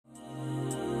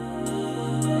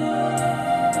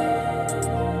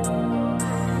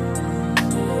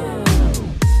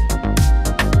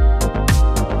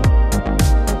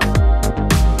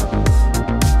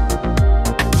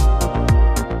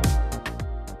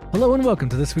Hello and welcome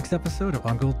to this week's episode of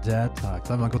Uncle Dad Talks.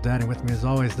 I'm Uncle Dad, and with me as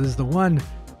always, this is the one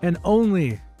and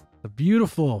only, the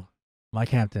beautiful Mike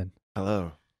Hampton.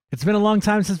 Hello. It's been a long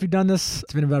time since we've done this.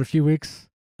 It's been about a few weeks.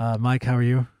 Mike, how are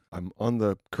you? I'm on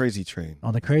the crazy train.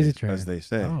 On the crazy train. As they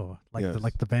say. Oh, like, yes.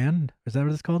 the band? Is that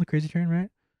what it's called, the crazy train, right?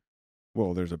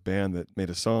 Well, there's a band that made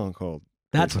a song called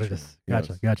That's Crazy what it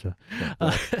Train. is.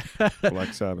 Gotcha.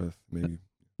 Black Sabbath, maybe.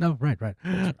 No, right.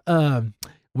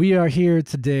 We are here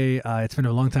today. It's been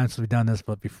a long time since we've done this,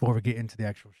 but before we get into the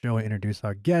actual show and introduce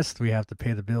our guest, we have to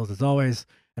pay the bills as always.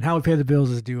 And how we pay the bills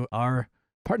is due our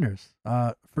partners.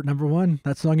 For number one,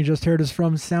 that song you just heard is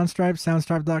from Soundstripe.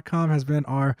 Soundstripe.com has been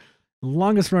our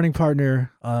longest running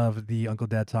partner of the Uncle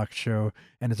Dad Talk show.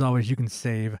 And as always, you can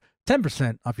save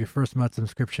 10% off your first month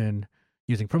subscription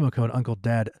using promo code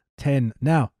UncleDad10.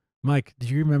 Now, Mike, do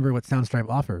you remember what Soundstripe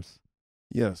offers?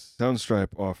 Yes,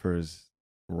 Soundstripe offers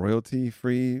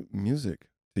royalty-free music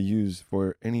to use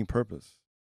for any purpose.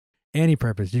 Any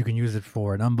purpose. You can use it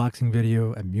for an unboxing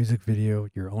video, a music video,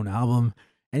 your own album,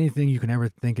 anything you can ever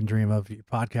think and dream of. Your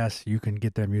podcast, you can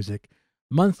get their music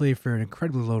monthly for an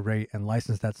incredibly low rate and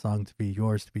license that song to be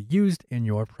yours to be used in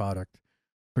your product.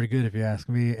 Pretty good if you ask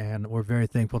me, and we're very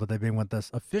thankful that they've been with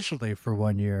us officially for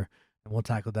 1 year, and we'll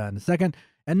tackle that in a second.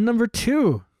 And number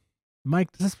two,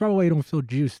 Mike, this is probably why you don't feel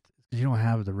juiced, because you don't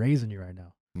have the rays in you right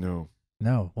now. No.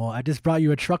 Well, I just brought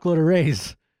you a truckload of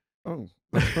rays. Oh,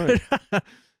 that's right.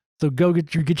 So go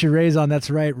get your Rays on. That's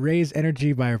right. Rays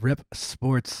Energy by Rep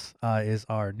Sports is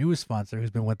our newest sponsor, who's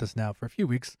been with us now for a few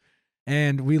weeks.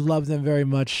 And we love them very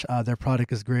much. Their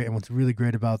product is great. And what's really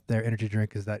great about their energy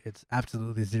drink is that it's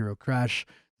absolutely zero crash,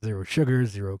 zero sugar,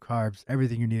 zero carbs,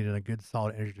 everything you need in a good,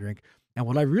 solid energy drink. And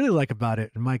what I really like about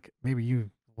it, and Mike, maybe you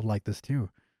will like this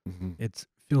too, it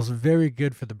feels very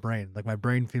good for the brain. Like my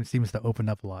brain seems to open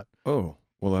up a lot. Oh,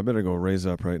 well, I better go raise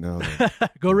up right now.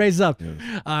 Go raise up.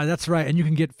 Yes. That's right. And you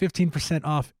can get 15%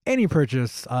 off any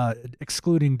purchase,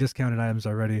 excluding discounted items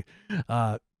already,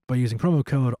 by using promo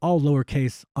code, all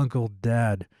lowercase, Uncle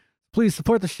Dad. Please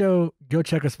support the show. Go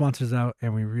check our sponsors out,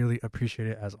 and we really appreciate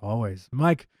it as always.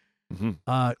 Mike,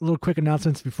 little quick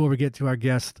announcements before we get to our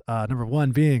guest. Number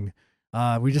one being,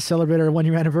 we just celebrated our 1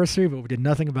 year anniversary, but we did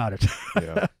nothing about it.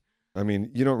 Yeah. I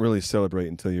mean, you don't really celebrate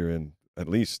until you're in at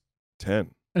least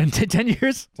 10. And 10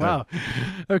 years? 10. Wow.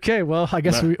 Okay, well, I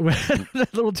guess we a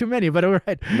little too many, but all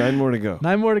right. 9 more to go.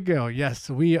 9 more to go. Yes,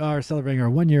 we are celebrating our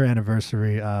 1 year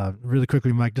anniversary. Really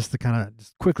quickly, Mike, just to kind of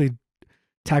quickly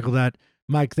tackle that.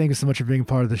 Mike, thank you so much for being a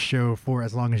part of the show for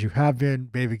as long as you have been.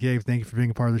 Baby Gabe, thank you for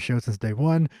being a part of the show since day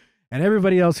one. And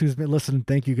everybody else who's been listening,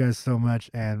 thank you guys so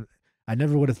much. And I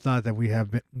never would have thought that we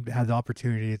have had the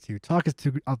opportunity to talk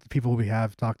to the people we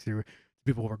have talked to,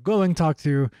 people we're going to talk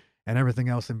to, and everything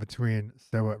else in between.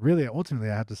 So really, ultimately,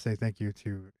 I have to say thank you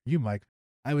to you, Mike.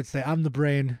 I would say I'm the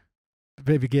brain,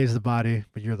 Baby Gabe's the body,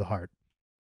 but you're the heart.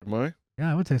 Am I?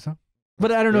 Yeah, I would say so.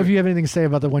 But I don't know if you have anything to say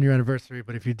about the 1 year anniversary,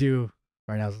 but if you do,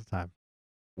 right now's the time.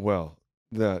 Well,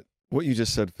 what you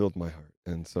just said filled my heart,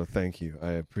 and so thank you.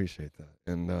 I appreciate that.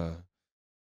 And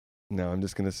now I'm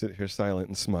just going to sit here silent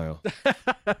and smile.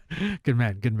 Good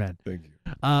man. Thank you.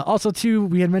 Also, too,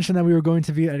 we had mentioned that we were going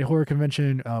to be at a horror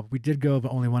convention. We did go,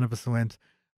 but only one of us went.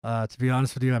 To be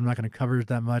honest with you, I'm not going to cover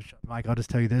that much. Mike, I'll just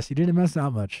tell you this. You didn't miss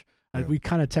out much. Yeah. We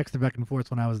kind of texted back and forth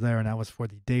when I was there, and that was for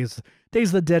the Days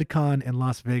of the Dead Con in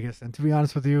Las Vegas. And to be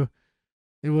honest with you,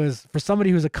 it was, for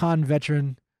somebody who's a con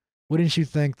veteran, wouldn't you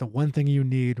think the one thing you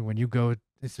need when you go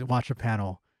to watch a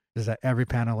panel is that every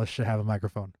panelist should have a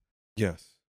microphone?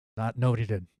 Yes. Nobody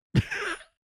did.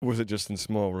 Was it just in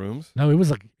small rooms? No, it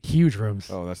was like huge rooms.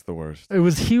 Oh, that's the worst. It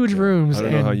was huge rooms. I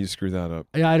don't know how you screw that up.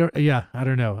 Yeah, I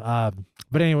don't know.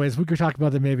 But anyways, we could talk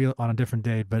about that maybe on a different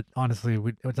day. But honestly,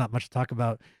 it's not much to talk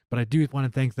about. But I do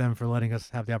want to thank them for letting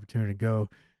us have the opportunity to go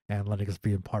and letting us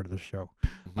be a part of the show.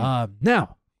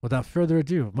 Now, without further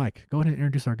ado, Mike, go ahead and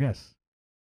introduce our guest.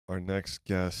 Our next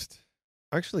guest.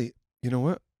 Actually, you know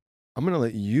what? I'm going to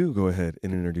let you go ahead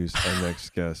and introduce our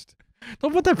next guest.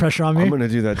 Don't put that pressure on me. I'm going to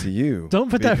do that to you.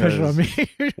 Don't put that pressure on me.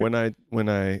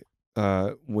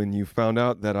 when you found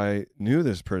out that I knew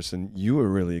this person, you were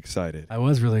really excited. I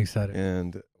was really excited.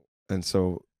 And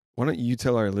so why don't you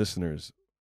tell our listeners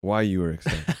why you were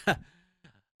excited?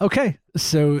 Okay.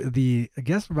 So the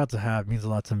guest we're about to have means a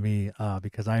lot to me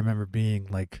because I remember being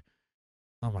like,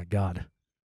 oh my God,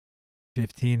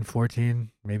 15,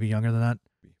 14, maybe younger than that.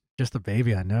 Just a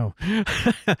baby, I know.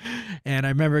 And I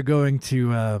remember going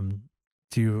to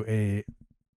a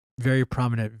very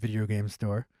prominent video game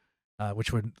store,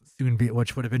 which would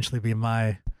eventually be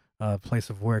my place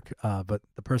of work. But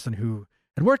the person who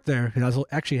had worked there, who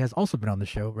actually has also been on the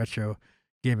show, Retro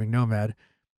Gaming Nomad,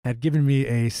 had given me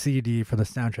a CD for the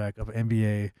soundtrack of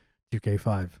NBA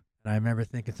 2K5. And I remember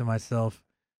thinking to myself,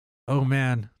 oh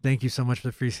man, thank you so much for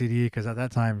the free CD. Because at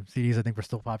that time, CDs I think were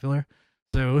still popular.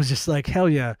 So it was just like, hell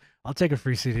yeah, I'll take a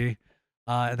free CD.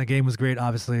 And the game was great,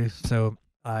 obviously. So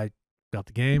I got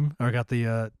the game or got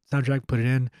the soundtrack, put it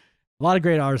in. A lot of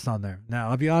great artists on there. Now,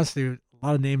 I'll be honest with you, a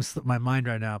lot of names slip my mind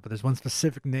right now, but there's one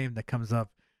specific name that comes up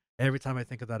every time I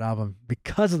think of that album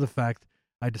because of the fact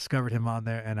I discovered him on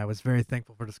there, and I was very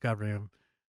thankful for discovering him.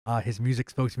 His music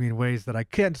spoke to me in ways that I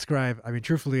can't describe. I mean,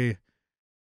 truthfully,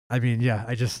 I mean, yeah,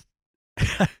 I just,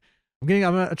 I'm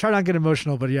gonna try not to get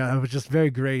emotional, but yeah, I was just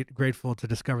very grateful to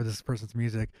discover this person's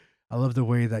music. I love the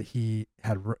way that he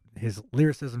had his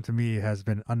lyricism to me has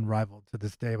been unrivaled to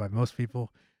this day by most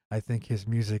people. I think his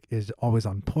music is always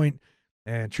on point.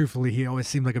 And truthfully, he always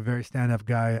seemed like a very stand-up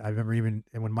guy. I remember even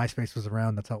when MySpace was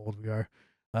around, that's how old we are.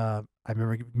 I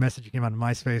remember messaging him on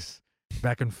MySpace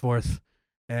back and forth.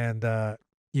 And,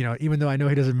 even though I know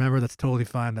he doesn't remember, that's totally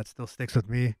fine. That still sticks with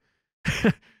me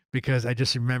because I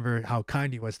just remember how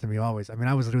kind he was to me always. I mean,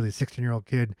 I was literally a 16-year-old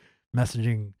kid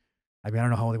messaging. I mean, I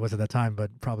don't know how old he was at that time,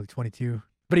 but probably 22.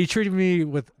 But he treated me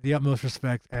with the utmost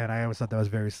respect, and I always thought that was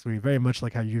very sweet, very much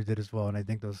like how you did as well. And I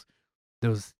think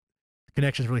those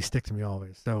connections really stick to me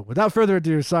always. So without further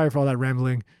ado, sorry for all that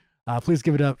rambling. Please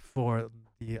give it up for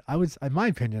in my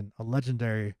opinion, a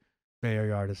legendary Bay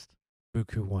Area artist,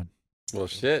 Bukuke 1. Well,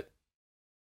 shit.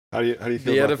 How do you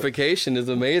feel? The about edification is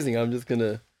amazing. I'm just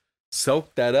gonna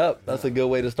soak that up. That's a good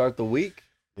way to start the week.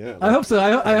 Yeah, I hope so.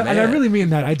 And I really mean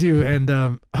that. I do,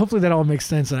 and hopefully that all makes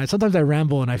sense. And sometimes I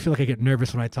ramble, and I feel like I get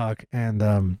nervous when I talk.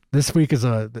 And this week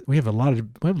we have a lot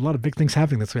of big things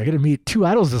happening this week. I get to meet 2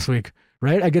 idols this week,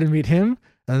 right? I get to meet him,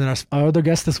 and then our other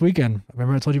guest this weekend.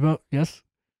 Remember I told you about? Yes.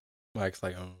 Mike's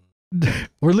like,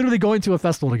 we're literally going to a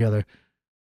festival together.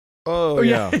 Oh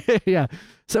yeah. Yeah.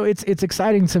 So it's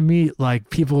exciting to meet like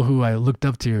people who I looked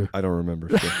up to. I don't remember.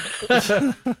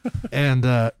 And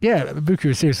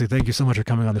Bukuke, seriously, thank you so much for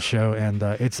coming on the show. And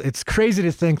it's crazy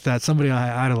to think that somebody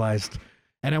I idolized,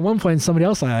 and at one point somebody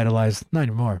else I idolized, not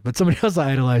anymore, but somebody else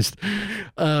I idolized.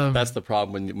 that's the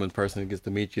problem when person gets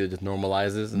to meet you, it just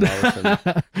normalizes, and all of a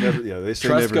sudden, they say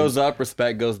trust goes up,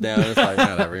 respect goes down. It's like,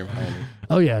 whatever.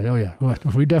 Oh yeah.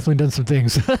 We definitely done some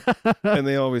things. And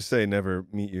they always say never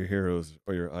meet your heroes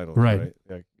or your idols. Right.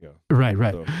 Yeah. Right.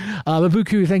 So. But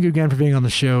Bukuke, thank you again for being on the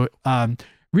show.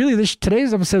 Really,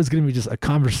 today's episode is going to be just a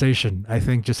conversation. I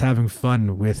think just having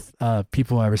fun with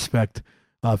people I respect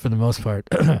for the most part.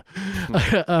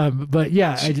 But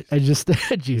yeah, I just,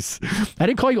 jeez, I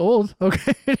didn't call you old.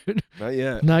 Okay.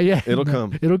 Not yet. It'll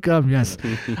come. It'll come. Yes.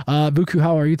 Bukuke,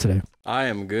 how are you today? I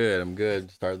am good. I'm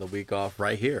good. Starting the week off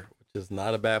right here, which is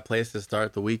not a bad place to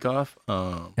start the week off.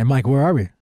 And Mike, where are we?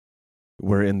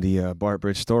 We're in the Bart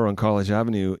Bridge store on College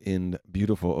Avenue in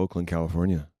beautiful Oakland,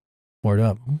 California. Word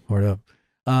up.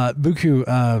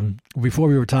 Bukuke, before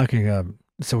we were talking,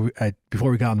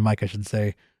 before we got on the mic, I should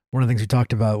say, one of the things we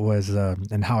talked about was,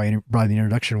 and how I brought the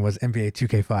introduction was NBA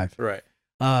 2K5. Right.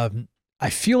 I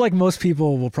feel like most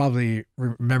people will probably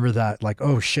remember that, like,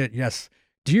 oh shit, yes.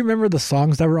 Do you remember the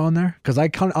songs that were on there? Because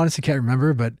I honestly can't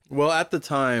remember, but. Well, at the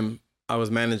time, I was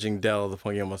managing Dell, the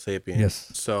Funky Homo Sapien. Yes.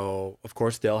 So, of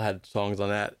course, Dell had songs on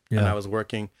that, yeah. And I was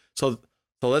working. So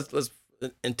let's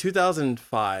in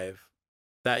 2005,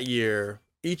 that year,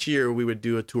 each year we would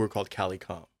do a tour called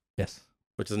CaliCom. Yes.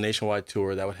 Which is a nationwide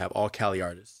tour that would have all Cali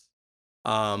artists.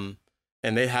 And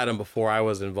they had them before I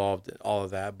was involved in all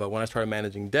of that. But when I started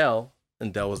managing Dell,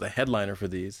 and Dell was a headliner for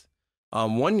these,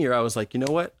 one year I was like, you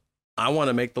know what? I want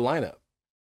to make the lineup.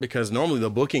 Because normally the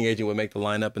booking agent would make the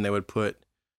lineup and they would put,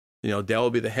 Dell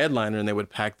would be the headliner and they would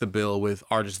pack the bill with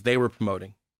artists they were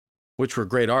promoting, which were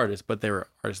great artists, but they were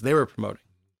artists they were promoting.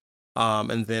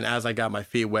 And then as I got my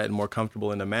feet wet and more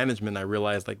comfortable in the management, I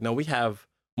realized like, no, we have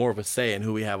more of a say in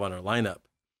who we have on our lineup.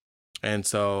 And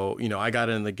so, I got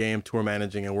in the game tour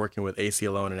managing and working with AC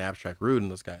Alone and Abstract Rude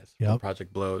and those guys, yep.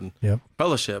 Project Bloat and yep.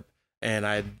 Fellowship. And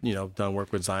I'd, done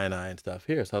work with Zion and stuff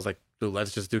here. So I was like, dude,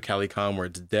 let's just do CaliCom where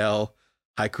it's Dell,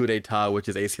 Haiku d'Etat, which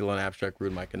is AC Alone, Abstract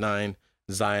Rude, Micah 9,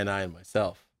 Zion and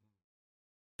myself.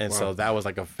 And so that was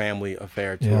like a family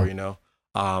affair tour,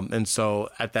 And so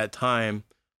at that time,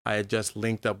 I had just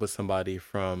linked up with somebody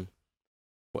from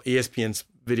ESPN's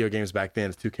video games back then,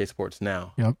 it's 2K Sports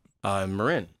now, yep.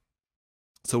 Marin.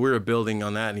 So we were building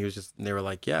on that, and they were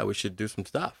like, yeah, we should do some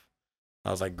stuff.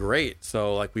 I was like, great.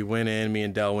 So like we went in, me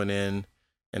and Dell went in,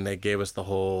 and they gave us the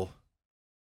whole,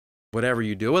 whatever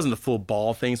you do. It wasn't the full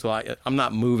ball thing, so I'm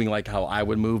not moving like how I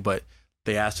would move, but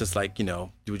they asked us like,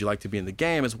 would you like to be in the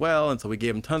game as well? And so we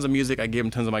gave them tons of music. I gave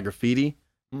them tons of my graffiti.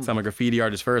 So I'm a graffiti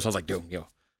artist first. I was like, dude,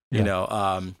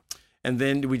 And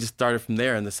then we just started from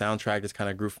there, and the soundtrack just kind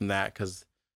of grew from that because,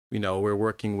 we're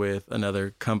working with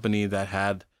another company that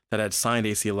had signed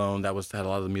AC Alone that had a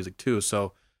lot of the music too.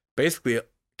 So basically,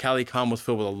 CaliCom was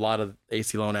filled with a lot of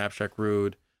AC Alone, Abstract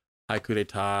Rude, Haiku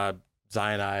d'Etat,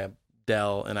 Zion I,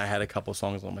 Dell, and I had a couple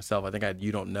songs on myself. I think I had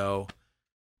You Don't Know.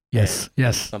 Yes.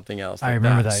 Something else. I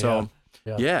remember that. So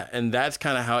yeah, and that's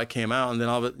kind of how it came out. And then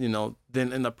all of it,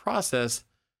 then in the process,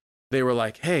 they were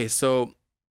like, "Hey, so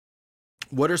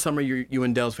what are some of you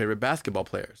and Dell's favorite basketball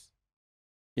players?"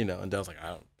 And Dell's like, "I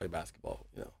don't play basketball."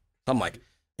 I'm like,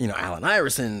 Allen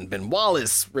Iverson, Ben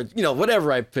Wallace,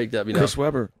 whatever I picked up. Chris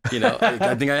Webber.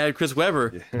 I think I had Chris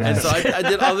Webber, and so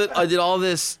I did all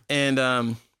this, and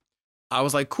I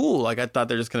was like, cool. Like I thought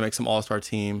they're just gonna make some all-star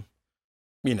team,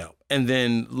 And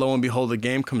then lo and behold, the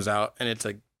game comes out, and it's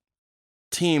a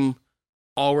team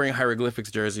all wearing hieroglyphics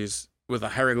jerseys with a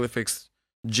hieroglyphics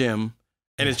gym,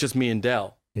 and it's just me and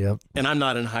Dell. Yep. And I'm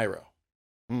not in Hyro.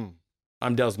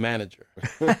 I'm Dell's manager.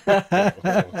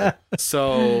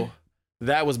 So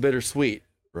that was bittersweet.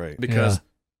 Right. Because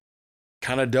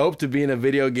kind of dope to be in a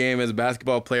video game as a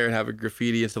basketball player and have a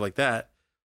graffiti and stuff like that.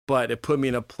 But it put me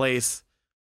in a place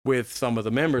with some of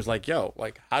the members like, yo,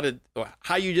 like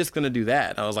how you just going to do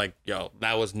that? And I was like, yo,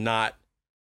 I was not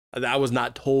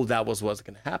told that was what's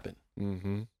going to happen.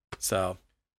 Mm-hmm. So,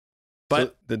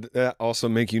 but so did that also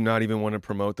make you not even want to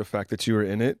promote the fact that you were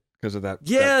in it because of that?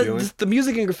 Yeah, that feeling? the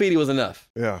music and graffiti was enough.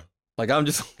 Yeah. Like I'm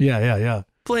just yeah.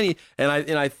 Plenty, and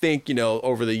I think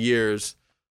over the years,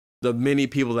 the many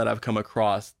people that I've come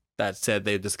across that said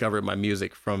they've discovered my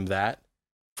music from that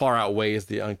far outweighs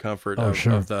the uncomfort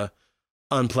of the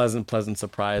pleasant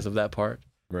surprise of that part.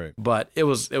 Right. But it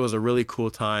was a really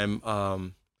cool time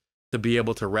to be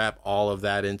able to wrap all of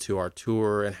that into our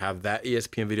tour and have that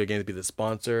ESPN Video Games be the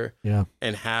sponsor. Yeah.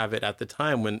 And have it at the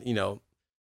time when NBA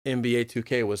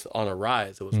 2K was on a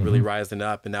rise. It was really rising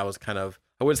up, and that was kind of,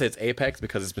 I wouldn't say it's apex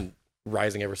because it's been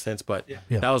rising ever since, but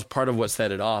that was part of what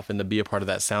set it off. And to be a part of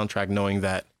that soundtrack, knowing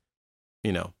that,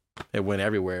 it went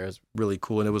everywhere is really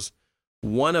cool. And it was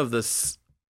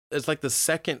it's like the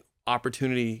second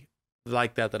opportunity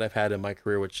like that I've had in my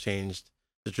career, which changed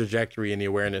the trajectory and the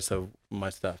awareness of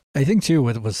my stuff. I think too,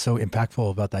 what was so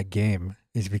impactful about that game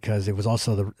is because it was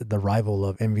also the rival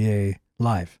of NBA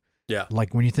Live. Yeah.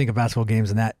 Like when you think of basketball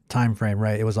games in that time frame,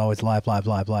 right? It was always live.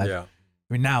 Yeah.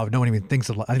 I mean, now no one even thinks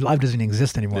of live doesn't even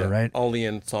exist anymore, right? Only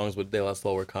in songs with De La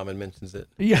Soul where Common mentions it.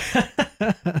 Yeah.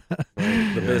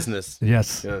 The business.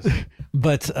 Yes.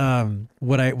 But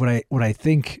what I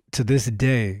think to this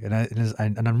day,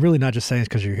 and I'm really not just saying it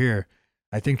because you're here.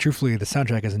 I think truthfully, the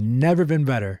soundtrack has never been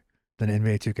better than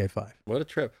NBA 2K5. What a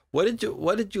trip! What did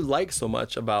you like so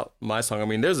much about my song? I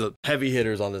mean, there's heavy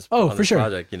hitters on this. Oh, on for this sure.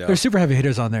 Project, There's super heavy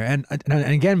hitters on there, and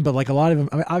again, but like a lot of them.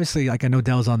 I mean, obviously, like I know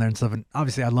Dell's on there and stuff, and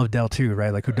obviously I love Dell too,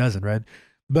 right? Like who doesn't, right?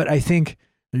 But I think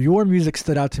your music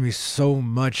stood out to me so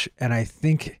much, and I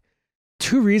think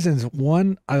two reasons.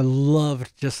 One, I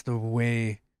loved just the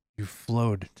way you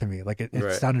flowed to me. Like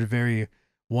it sounded very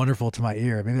wonderful to my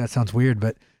ear. Maybe that sounds weird,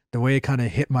 but the way it kind of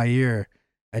hit my ear,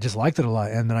 I just liked it a lot.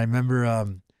 And then I remember,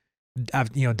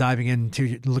 diving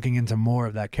into looking into more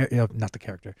of that, not the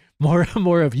character,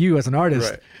 more of you as an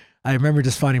artist. Right. I remember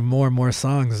just finding more and more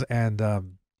songs, and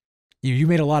you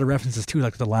made a lot of references too,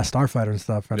 like the Last Starfighter and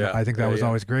stuff. And I think that was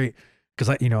always great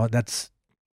because that's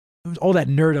all that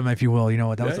nerdum, if you will.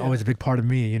 That was always a big part of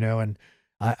me. And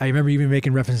I remember even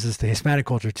making references to Hispanic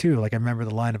culture too. Like I remember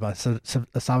the line about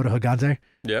Salvador Gigante.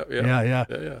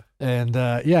 Yeah. And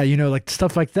like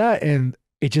stuff like that, and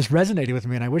it just resonated with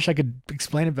me, and I wish I could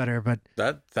explain it better, but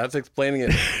that's explaining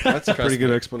it. That's a pretty good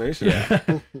explanation.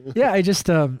 Yeah. I just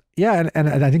and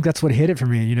I think that's what hit it for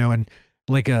me, and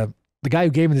like the guy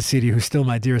who gave me the CD, who's still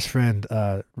my dearest friend,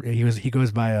 he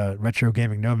goes by Retro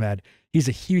Gaming Nomad. He's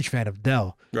a huge fan of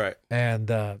Dell, right?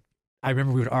 And I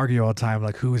remember we would argue all the time,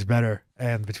 like who was better,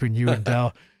 and between you and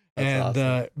Dell. And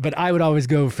awesome. But I would always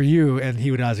go for you, and he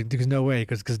would always, there's no way,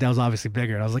 because Dell's obviously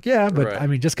bigger. And I was like, yeah, but I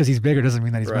mean, just because he's bigger doesn't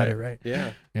mean that he's better, right?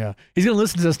 Yeah. He's gonna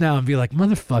listen to us now and be like,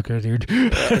 motherfucker, dude.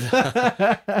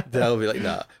 Dell will be like,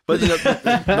 nah. But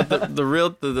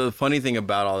the funny thing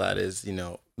about all that is,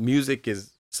 music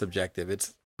is subjective.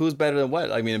 It's who's better than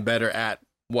what. I mean, better at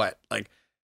what? Like,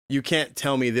 you can't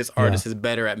tell me this artist is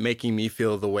better at making me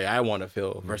feel the way I want to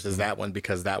feel versus that one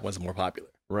because that one's more popular.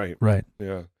 Right.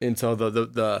 Yeah. And so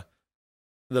the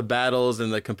battles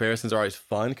and the comparisons are always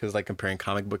fun because like comparing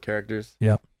comic book characters.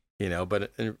 Yeah.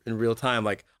 But in real time,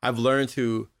 like I've learned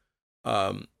to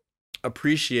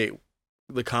appreciate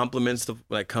the compliments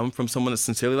that come from someone that's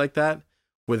sincerely like that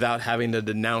without having to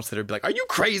denounce it or be like, are you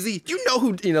crazy? Do you know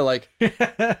who, you know, like,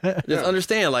 just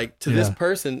understand, like, to this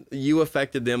person, you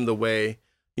affected them the way,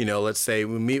 you know, let's say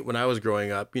when I was growing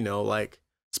up, you know, like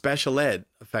special ed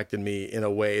affected me in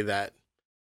a way that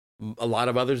a lot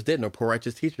of others didn't, or Poor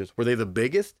Righteous Teachers. Were they the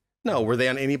biggest? No. Were they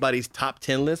on anybody's top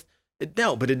 10 list?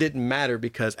 No, but it didn't matter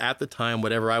because at the time,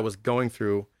 whatever I was going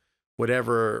through,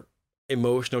 whatever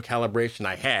emotional calibration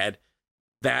I had,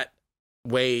 that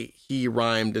way he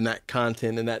rhymed and that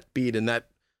content and that beat and that,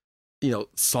 you know,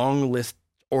 song list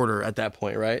order at that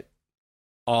point, right?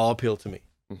 All appealed to me.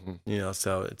 Mm-hmm. You know,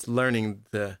 so it's learning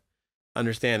to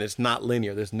understand it's not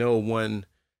linear. There's no one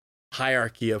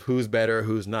hierarchy of who's better,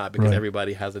 who's not, because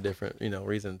everybody has a different, you know,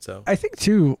 reason. So I think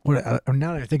too, now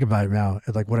that I think about it now,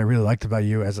 like what I really liked about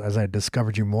you as I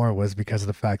discovered you more was because of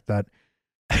the fact that,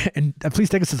 and please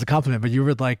take this as a compliment, but you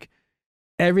were like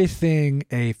everything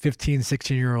a 15,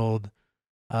 16-year-old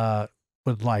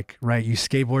would like, right? You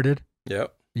skateboarded.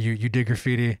 Yep. You did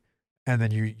graffiti, and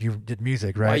then you did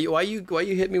music, right? Why you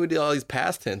hit me with all these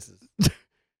past tenses?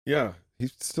 Yeah, he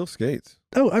still skates.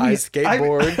 Oh, I mean, I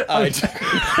skateboard. I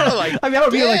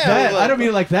don't mean it like that. I don't mean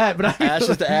it like that. But I mean,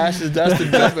 ashes to ashes, dust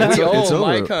to dust. But we It's old,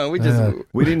 over. Mike. We just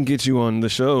We didn't get you on the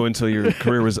show until your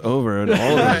career was over and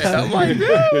all of Right, this. I'm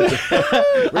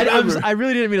like, I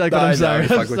really didn't mean it like that. I'm sorry.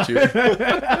 fuck with you.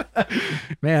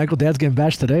 Man, Uncle Dad's getting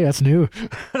bashed today. That's new.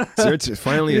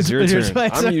 Finally, it's your It's turn. my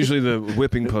turn. I'm usually the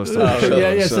whipping post. Of the show,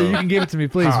 yeah. So you can give it to me,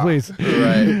 please, please.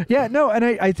 Right. Yeah, no, and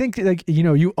I think like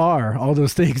you are all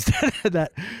those things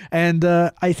that, and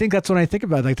I think that's what I think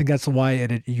about. I think that's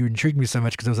why you intrigued me so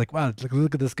much because I was like, wow,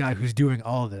 look at this guy who's doing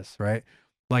all of this, right?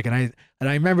 Like, and I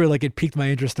remember like it piqued my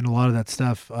interest in a lot of that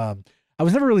stuff. I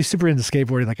was never really super into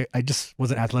skateboarding. Like I just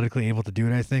wasn't athletically able to do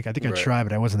it. I think I tried,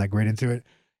 but I wasn't that great into it.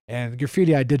 And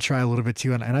graffiti, I did try a little bit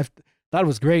too, and I thought it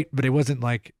was great, but it wasn't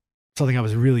like something I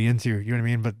was really into. You know what I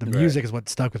mean? But the music is what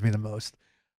stuck with me the most.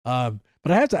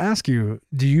 But I have to ask you,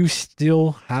 do you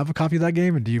still have a copy of that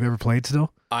game, and do you ever play it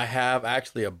still? I have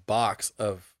actually a box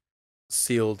of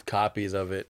sealed copies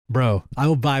of it. Bro, I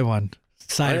will buy one.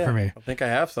 Sign it for me. I think I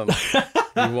have some.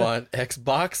 You want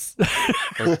Xbox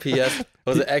or PS?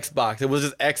 Was it Xbox? It was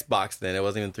just Xbox then. It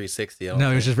wasn't even 360.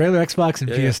 No, it was just regular Xbox and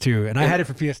PS2, and I had it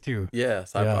for PS2. Yeah,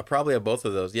 so I probably have both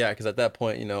of those. Yeah, because at that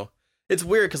point, you know, it's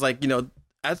weird because like, you know,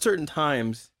 at certain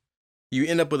times, you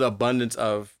end up with an abundance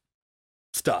of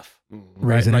stuff.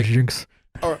 Raisin energy drinks.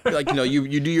 Or like, you know,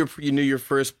 you do your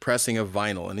first pressing of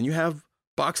vinyl, and then you have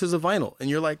boxes of vinyl, and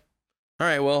you're like, all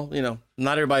right, well, you know,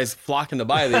 not everybody's flocking to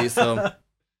buy these, so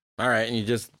all right, and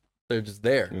they're just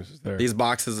there. These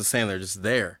boxes are saying they're just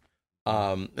there.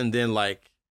 And then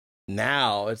like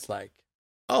now it's like,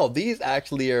 oh, these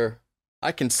actually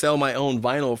I can sell my own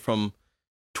vinyl from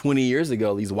 20 years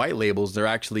ago. These white labels, they're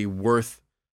actually worth,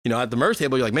 you know, at the merch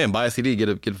table, you're like, man, buy a CD, get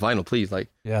vinyl, please. Like,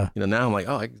 you know, now I'm like,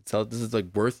 oh, I can sell, this is like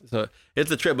worth, so it's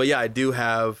a trip. But yeah, I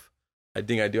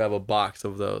think I do have a box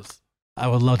of those. I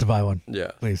would love to buy one.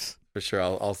 Yeah. Please. For sure.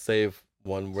 I'll save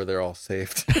one where they're all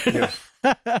saved.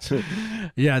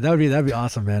 Yeah, that'd be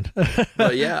awesome, man.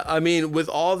 But yeah, I mean, with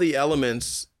all the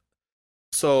elements,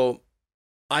 so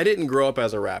I didn't grow up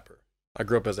as a rapper. I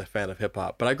grew up as a fan of hip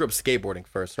hop, but I grew up skateboarding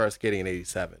first, started skating in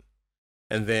 87,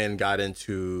 and then got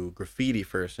into graffiti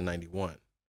first in 91.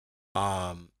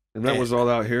 And that was all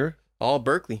out here? All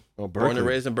Berkeley. Oh, Berkeley. Born and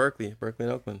raised in Berkeley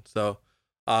and Oakland. So,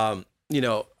 you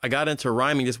know, I got into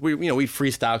rhyming. We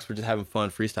freestyle because we're just having fun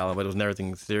freestyling, but it was never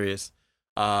anything serious.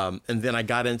 And then I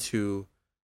got into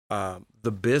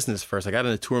the business first. I got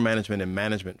into tour management and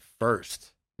management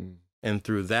first. And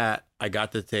through that, I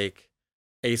got to take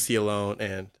AC Alone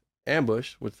and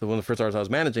Ambush, which was one of the first artists I was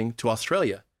managing, to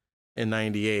Australia in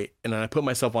 98. And then I put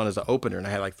myself on as an opener, and I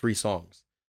had like 3 songs.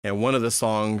 And one of the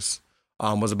songs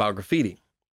was about graffiti.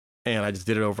 And I just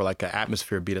did it over like an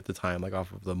atmosphere beat at the time, like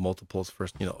off of the Multiples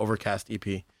first, you know, Overcast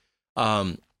EP.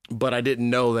 But I didn't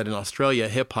know that in Australia,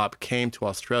 hip hop came to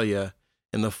Australia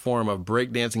in the form of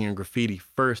breakdancing and graffiti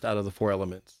first out of the 4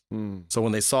 elements. So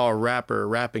when they saw a rapper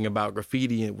rapping about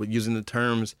graffiti and using the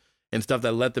terms and stuff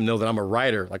that let them know that I'm a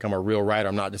writer, like I'm a real writer,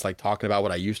 I'm not just like talking about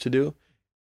what I used to do.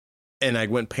 And I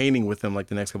went painting with them like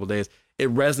the next couple of days.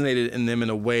 It resonated in them in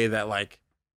a way that like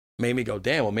made me go,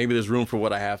 damn, well, maybe there's room for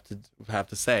what I have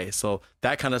to say. So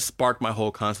that kind of sparked my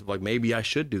whole concept, like maybe I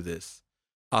should do this.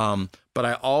 But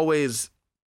I always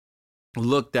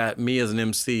looked at me as an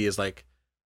MC as like,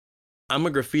 I'm a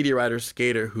graffiti writer,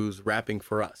 skater who's rapping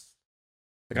for us.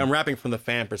 Like I'm rapping from the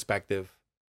fan perspective.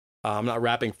 I'm not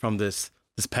rapping from this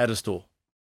pedestal.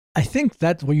 I think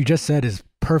that what you just said is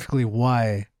perfectly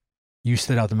why you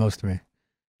stood out the most to me,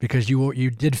 because you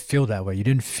did feel that way. You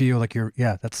didn't feel like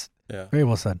that's very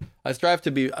well said. I strive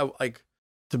to be like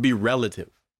to be relative.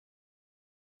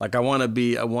 Like I want to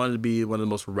be one of the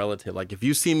most relative. Like if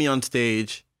you see me on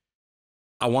stage,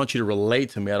 I want you to relate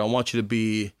to me. I don't want you to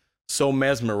be so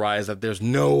mesmerized that there's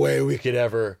no way we could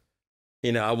ever,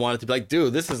 I want it to be like,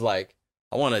 dude, this is like,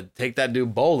 I want to take that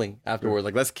dude bowling afterwards.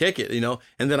 Like, let's kick it,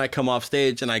 And then I come off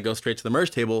stage and I go straight to the merch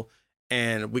table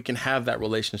and we can have that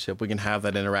relationship. We can have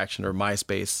that interaction or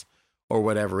MySpace or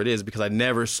whatever it is, because I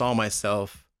never saw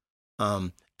myself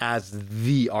as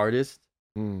the artist.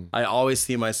 I always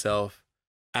see myself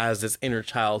as this inner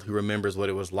child who remembers what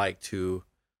it was like to,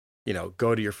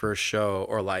 go to your first show,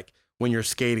 or like when you're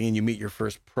skating and you meet your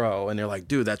first pro and they're like,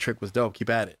 dude, that trick was dope. Keep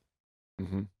at it.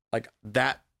 Mm-hmm. Like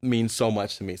that means so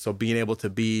much to me. So being able to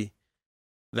be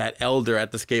that elder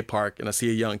at the skate park and I see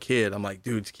a young kid, I'm like,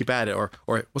 dude, keep at it. Or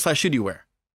what size shoe do you wear?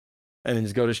 And then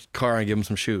just go to the car and give him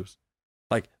some shoes.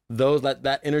 Like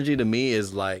that energy to me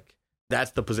is like,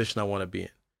 that's the position I want to be in.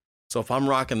 So if I'm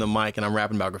rocking the mic and I'm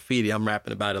rapping about graffiti, I'm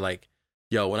rapping about it like,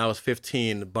 yo, when I was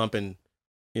 15 bumping,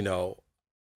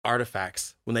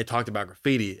 artifacts, when they talked about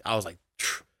graffiti, I was like,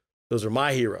 those are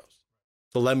my heroes.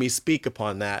 So let me speak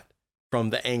upon that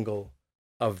from the angle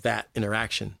of that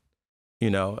interaction,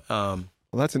 Well,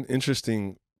 that's an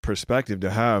interesting perspective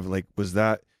to have. Like,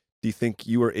 do you think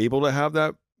you were able to have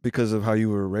that because of how you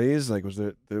were raised? Like, was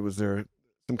there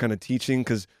some kind of teaching?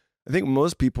 Because I think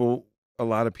a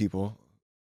lot of people,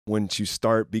 once you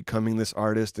start becoming this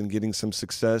artist and getting some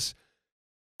success,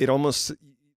 it almost,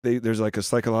 there's like a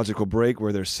psychological break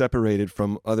where they're separated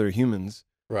from other humans.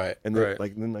 Right. And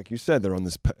like you said, they're on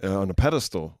this, on a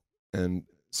pedestal. And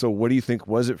so what do you think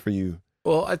was it for you?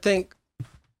 Well, I think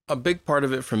a big part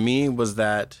of it for me was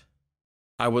that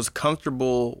I was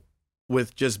comfortable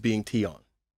with just being Tion.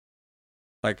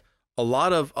 Like a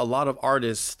lot of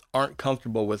artists aren't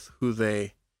comfortable with who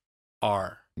they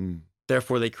are.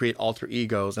 Therefore, they create alter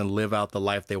egos and live out the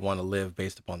life they want to live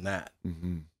based upon that.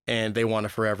 Mm-hmm. And they want to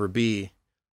forever be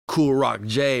Cool Rock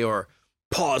J or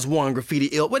Pause One Graffiti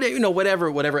Ill,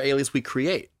 whatever alias we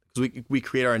create. Because we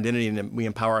create our identity and we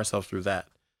empower ourselves through that.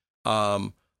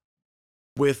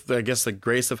 With, I guess, the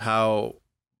grace of how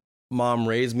mom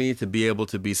raised me to be able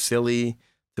to be silly,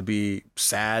 to be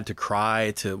sad, to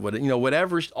cry, to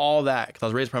whatever, all that. Because I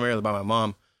was raised primarily by my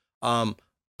mom.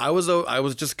 I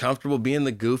was just comfortable being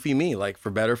the goofy me, like for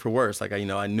better, for worse. Like I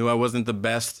knew I wasn't the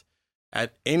best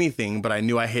at anything, but I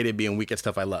knew I hated being weak at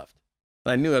stuff I loved.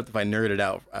 And I knew if I nerded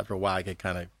out after a while, I could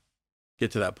kind of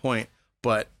get to that point.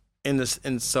 But in the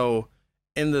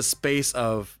space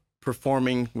of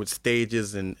performing with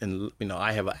stages and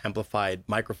I have an amplified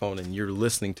microphone and you're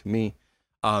listening to me.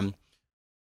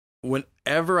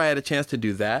 Whenever I had a chance to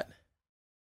do that,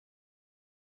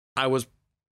 I was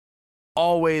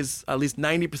always, at least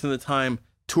 90% of the time,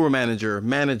 tour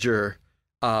manager.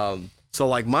 So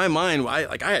like my mind,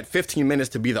 I had 15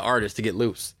 minutes to be the artist, to get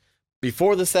loose.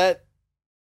 Before the set,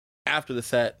 after the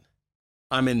set,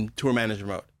 I'm in tour manager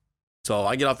mode. So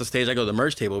I get off the stage, I go to the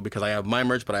merch table because I have my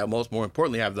merch, but I more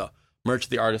importantly have the merch of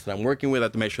the artist that I'm working with. I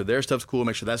have to make sure their stuff's cool,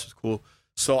 make sure that stuff's cool.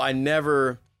 So I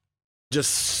never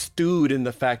just stewed in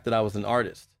the fact that I was an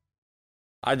artist.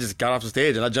 I just got off the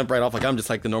stage and I jumped right off like I'm just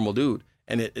like the normal dude.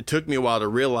 And it took me a while to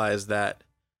realize that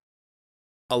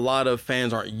a lot of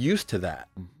fans aren't used to that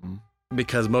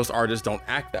because most artists don't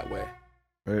act that way.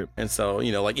 Right. And so,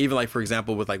 even for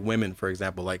example, with like women, for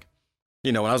example, like,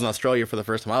 when I was in Australia for the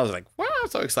first time, I was like, wow, I'm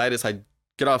so excited. So I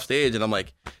get off stage and I'm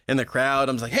like in the crowd.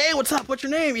 I'm just like, hey, what's up? What's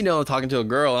your name? Talking to a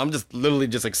girl. I'm just literally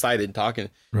just excited and talking.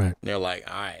 Right. And they're like,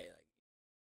 all right,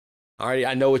 already,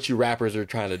 I know what you rappers are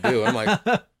trying to do. I'm like,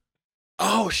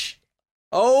 oh,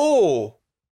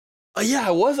 yeah,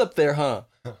 I was up there, huh?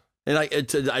 And I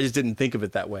just didn't think of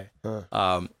it that way.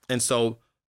 And so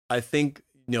I think,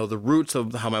 the roots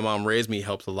of how my mom raised me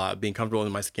helps a lot. Being comfortable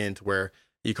in my skin to where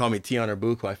you call me Tion or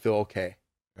Buku, I feel okay.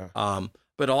 Yeah.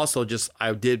 But also just,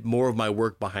 I did more of my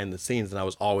work behind the scenes and I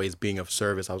was always being of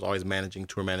service. I was always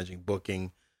tour managing,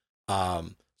 booking.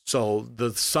 So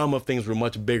the sum of things were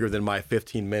much bigger than my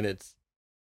 15 minutes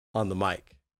on the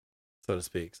mic, so to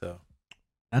speak. So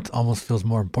that almost feels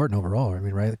more important overall. I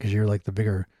mean, right? Because you're like the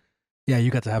bigger, you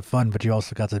got to have fun, but you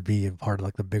also got to be a part of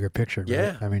like the bigger picture. Right?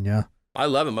 Yeah. I mean, yeah. I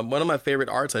love it. One of my favorite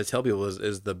arts, I tell people,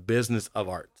 is the business of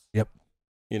arts. Yep.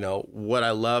 What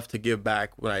I love to give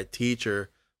back when I teach or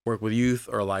work with youth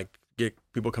or like get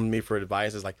people come to me for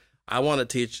advice is like, I want to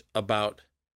teach about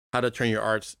how to turn your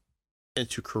arts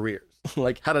into careers,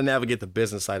 like how to navigate the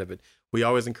business side of it. We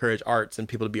always encourage arts and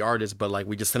people to be artists, but like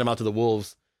we just send them out to the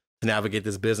wolves to navigate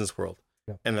this business world.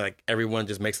 Yeah. And like everyone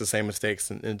just makes the same mistakes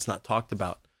and it's not talked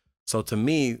about. So to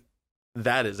me,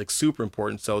 that is like super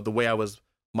important. So the way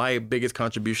my biggest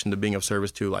contribution to being of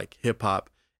service to like hip hop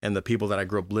and the people that I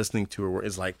grew up listening to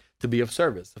is like to be of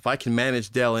service. If I can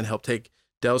manage Dell and help take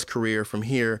Dell's career from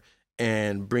here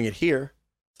and bring it here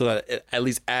so that it at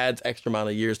least adds extra amount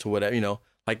of years to whatever,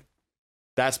 like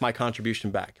that's my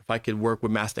contribution back. If I could work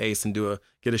with Master Ace and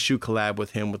get a shoe collab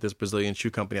with him with this Brazilian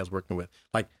shoe company I was working with,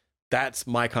 like that's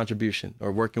my contribution.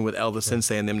 Or working with Elvis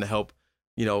Sensei and them to help,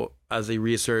 as they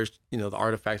researched, the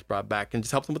artifacts brought back and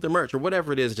just help them with their merch or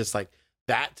whatever it is. Just like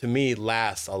that to me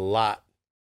lasts a lot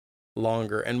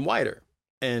longer and wider.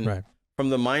 And from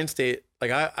the mind state,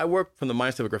 like I work from the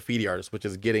mind state of a graffiti artist, which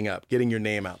is getting your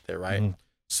name out there, right? Mm-hmm.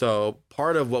 So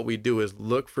part of what we do is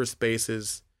look for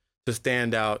spaces to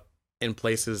stand out in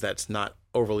places that's not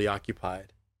overly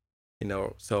occupied,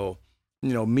 So,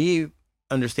 me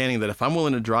understanding that if I'm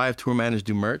willing to drive, tour manage,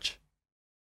 do merch,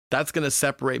 that's going to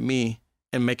separate me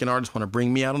and make an artist want to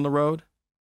bring me out on the road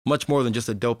much more than just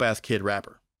a dope ass kid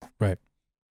rapper. Right.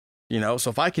 So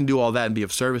if I can do all that and be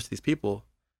of service to these people,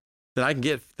 then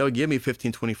they'll give me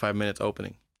 15, 25 minutes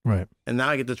opening. Right. And now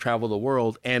I get to travel the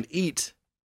world and eat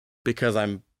because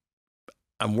I'm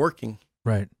working.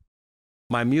 Right.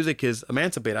 My music is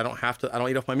emancipated. I don't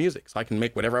eat off my music. So I can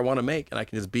make whatever I want to make and I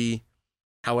can just be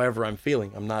however I'm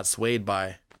feeling. I'm not swayed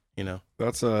by,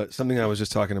 That's something I was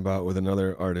just talking about with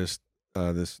another artist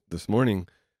this morning,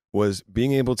 was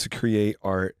being able to create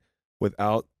art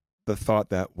without the thought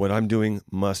that what I'm doing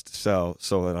must sell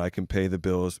so that I can pay the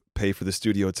bills, pay for the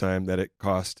studio time that it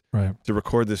cost to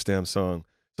record this damn song.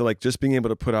 So like just being able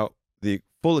to put out the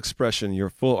full expression, your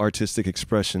full artistic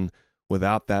expression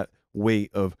without that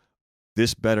weight of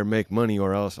this better make money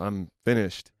or else I'm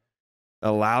finished,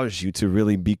 allows you to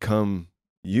really become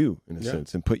you in a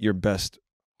sense and put your best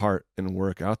heart and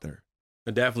work out there.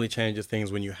 It definitely changes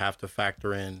things when you have to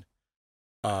factor in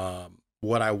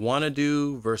what I want to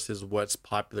do versus what's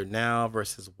popular now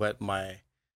versus what my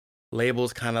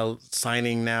label's kind of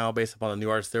signing now based upon the new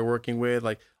artists they're working with.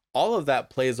 Like all of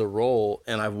that plays a role.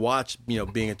 And I've watched,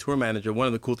 being a tour manager, one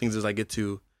of the cool things is I get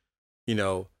to,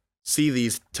 see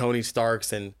these Tony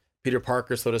Starks and Peter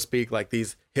Parker, so to speak, like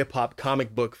these hip hop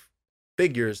comic book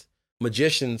figures,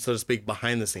 magicians, so to speak,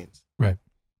 behind the scenes. Right.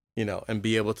 And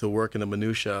be able to work in the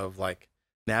minutia of like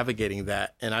navigating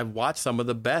that. And I've watched some of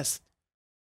the best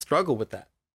struggle with that.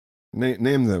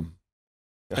 Name them.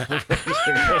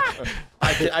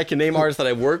 I can name artists that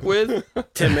I work with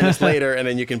 10 minutes later, and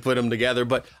then you can put them together.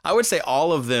 But I would say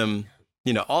all of them,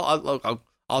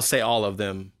 I'll say all of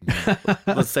them.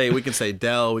 Let's say we can say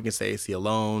Dell, we can say AC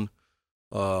Alone.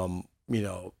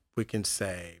 We can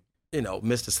say,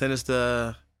 Mr.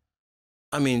 Sinister.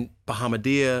 I mean,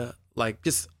 Bahamadia, like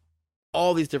just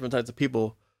all these different types of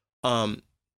people.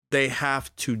 They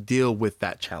have to deal with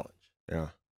that challenge. Yeah.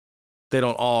 They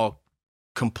don't all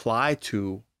comply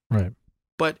to. Right.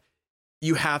 But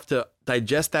you have to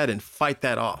digest that and fight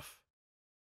that off.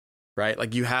 Right?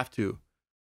 Like you have to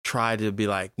try to be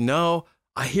like, no,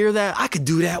 I hear that. I could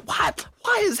do that. Why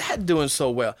is that doing so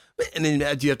well? And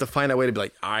then you have to find a way to be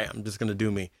like, all right, I'm just going to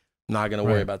do me. I'm not going to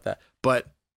worry about that. But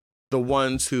the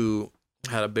ones who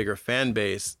had a bigger fan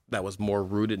base that was more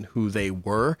rooted in who they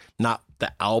were, not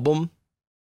the album,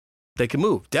 they can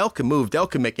move. Dell can move. Dell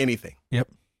can make anything. Yep.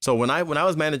 So when I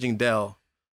was managing Dell,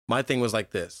 my thing was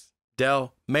like this: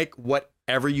 Dell, make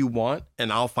whatever you want,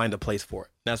 and I'll find a place for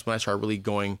it. And that's when I started really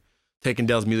taking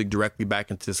Dell's music directly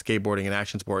back into skateboarding and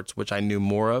action sports, which I knew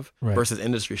more of versus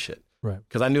industry shit. Right.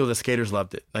 Because I knew the skaters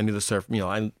loved it. I knew the surf.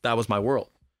 That was my world.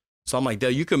 So I'm like,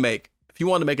 Dell, you can make, if you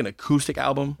want to make an acoustic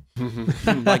album,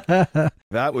 like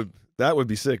that would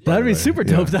be sick. That'd be super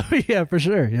dope. Yeah, for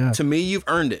sure. Yeah. To me, you've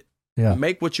earned it. Yeah.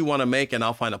 Make what you want to make, and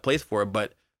I'll find a place for it.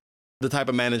 But the type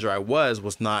of manager I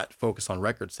was not focused on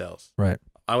record sales. Right.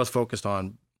 I was focused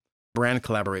on brand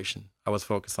collaboration. I was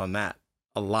focused on that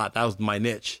a lot. That was my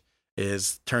niche,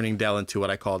 is turning Dell into what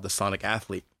I call the Sonic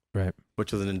athlete, right?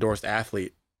 Which was an endorsed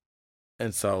athlete.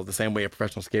 And so the same way a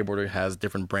professional skateboarder has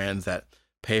different brands that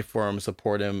pay for him,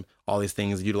 support him, all these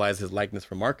things, utilize his likeness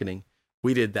for marketing,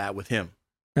 we did that with him.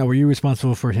 Now, were you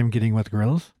responsible for him getting with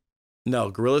Gorillas?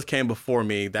 No, Gorillas came before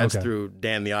me. That's through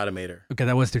Dan the Automator. Okay,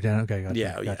 that was through Dan. Okay, gotcha.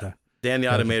 Yeah. Dan the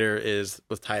Automator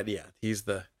was tied. Yeah, he's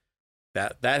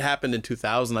that happened in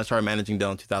 2000. I started managing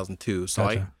Dell in 2002.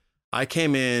 So I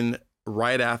came in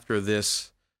right after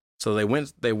this. So they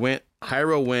went.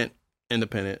 Hyro went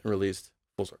independent, released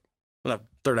Full Circle,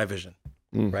 Third Eye Vision,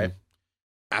 right?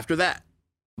 After that,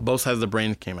 Both Sides of the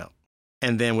Brain came out,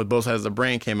 and then with Both Sides of the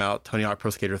Brain came out, Tony Hawk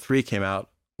Pro Skater 3 came out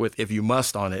with If You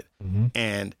Must on it,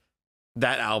 and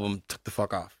that album took the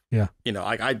fuck off. Yeah.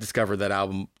 I discovered that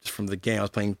album just from the game. I was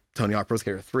playing Tony Hawk Pro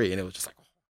Skater 3, and it was just like,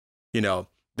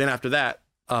 then after that,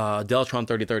 Deltron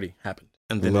 3030 happened.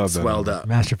 and then it Love that swelled album. up.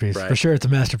 Masterpiece. Right. For sure, it's a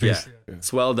masterpiece. Yeah.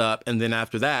 Swelled up, and then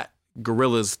after that,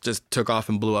 Gorillaz just took off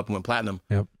and blew up and went platinum.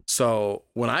 Yep. So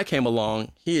when I came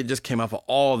along, he had just came off of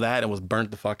all that and was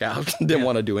burnt the fuck out. Didn't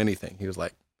want to do anything. He was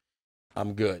like,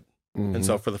 I'm good. Mhm. And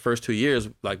so for the first 2 years,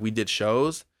 like we did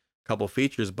shows, a couple of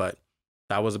features, but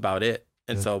that was about it.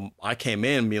 And so I came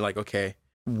in being like, okay,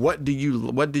 what did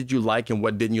you like and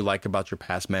what didn't you like about your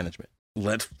past management?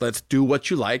 Let's do what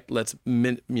you like. Let's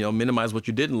minimize what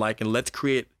you didn't like, and let's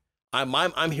create.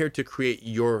 I'm here to create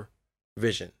your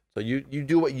vision. So you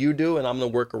do what you do, and I'm gonna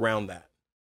work around that.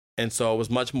 And so it was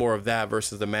much more of that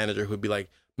versus the manager who'd be like,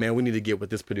 man, we need to get with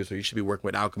this producer. You should be working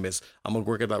with Alchemist. I'm gonna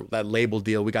work at that label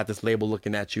deal. We got this label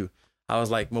looking at you. I was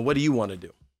like, well, what do you want to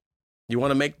do? You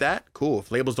want to make that? Cool.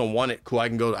 If labels don't want it, cool. I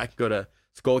can go to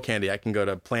Skull Candy. I can go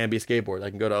to Plan B Skateboard. I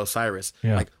can go to Osiris.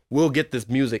 Yeah. Like, we'll get this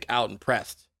music out and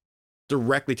pressed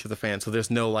directly to the fans. So there's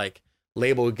no like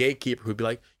label gatekeeper who'd be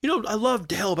like, I love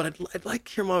Dale, but I'd like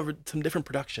to hear more of some different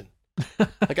production.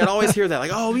 Like, I'd always hear that,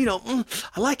 like,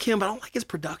 I like him, but I don't like his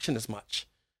production as much.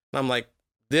 And I'm like,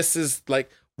 this is like,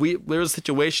 there was a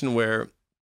situation where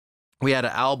we had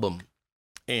an album,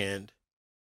 and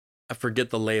I forget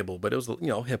the label, but it was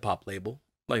hip hop label.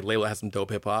 Like, label that has some dope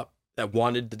hip hop that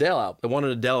wanted the Dell album. They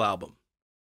wanted a Dell album,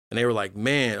 and they were like,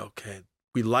 man, okay,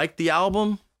 we like the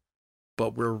album,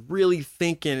 but we're really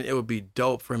thinking it would be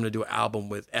dope for him to do an album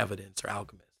with Evidence or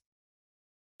Alchemist.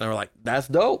 And we're like, that's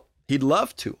dope. He'd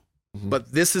love to,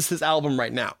 but this is his album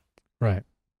right now. Right.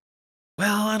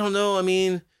 Well, I don't know. I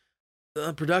mean,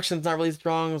 the production's not really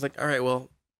strong. I was like, all right, well,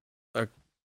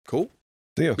 cool.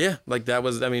 Deal. Yeah, like that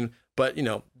was, but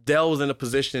Dell was in a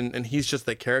position, and he's just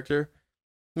that character.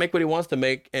 Make what he wants to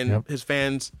make, and his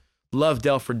fans love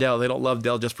Dell for Dell. They don't love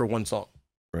Dell just for one song.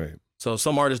 Right. So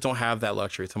some artists don't have that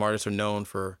luxury. Some artists are known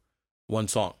for one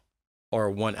song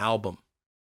or one album,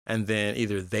 and then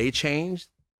either they change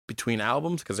between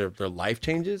albums because their life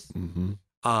changes,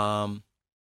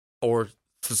 or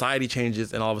society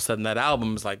changes, and all of a sudden that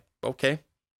album is like, okay,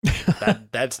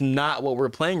 that's not what we're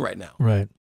playing right now. Right.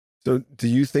 So do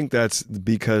you think that's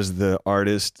because the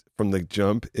artist from the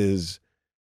jump is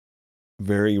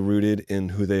very rooted in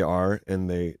who they are, and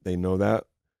they know that?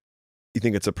 You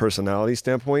think it's a personality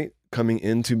standpoint coming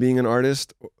into being an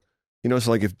artist?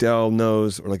 So like if Dell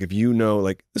knows, or like if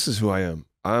like, this is who I am.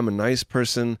 I'm a nice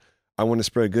person. I want to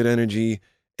spread good energy,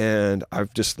 and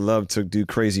I've just loved to do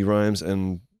crazy rhymes,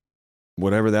 and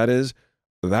whatever that is,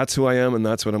 that's who I am, and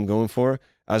that's what I'm going for,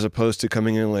 as opposed to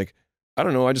coming in like, I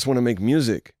don't know, I just want to make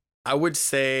music. I would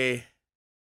say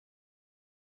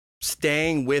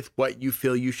staying with what you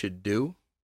feel you should do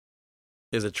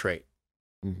is a trait.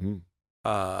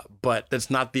 But that's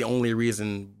not the only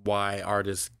reason why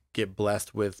artists get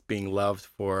blessed with being loved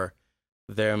for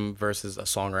them versus a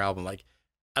song or album. Like,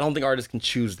 I don't think artists can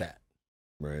choose that.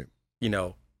 Right.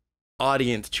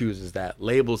 Audience chooses that.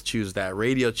 Labels choose that.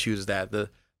 Radio chooses that. The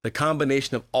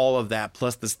combination of all of that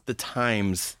plus the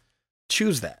times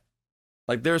choose that.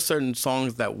 Like, there are certain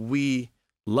songs that we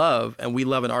love, and we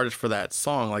love an artist for that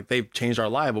song. Like, they've changed our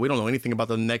life, but we don't know anything about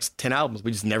the next 10 albums.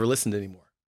 We just never listened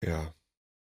anymore. Yeah.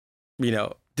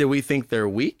 Did we think they're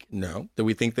weak? No. Did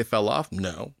we think they fell off?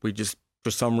 No. We just,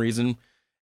 for some reason,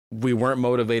 we weren't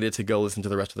motivated to go listen to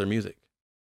the rest of their music.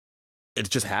 It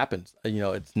just happens.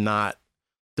 It's not,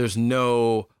 there's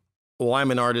no, well,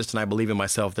 I'm an artist and I believe in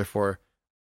myself, therefore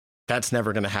that's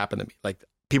never going to happen to me. Like,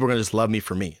 people are going to just love me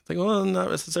for me. It's like, well, not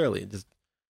necessarily.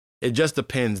 It just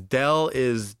depends. Dell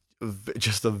is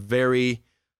just a very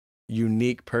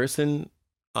unique person.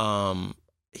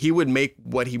 He would make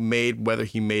what he made, whether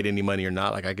he made any money or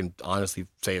not. Like, I can honestly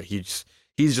say he's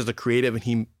just a creative, and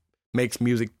he makes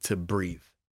music to breathe.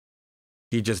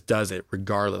 He just does it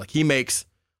regardless. Like, he makes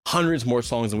hundreds more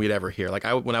songs than we'd ever hear. Like,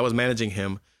 when I was managing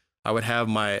him, I would have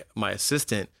my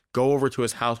assistant go over to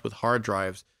his house with hard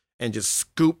drives and just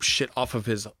scoop shit off of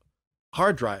his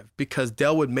hard drive, because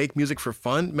Dell would make music for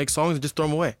fun, make songs, and just throw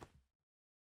them away.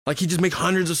 Like, he just make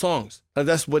hundreds of songs. Like,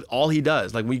 that's all he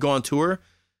does. Like, when we go on tour,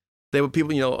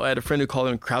 people, I had a friend who called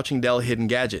him Crouching Dell Hidden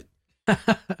Gadget,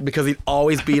 because he'd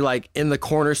always be like in the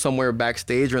corner somewhere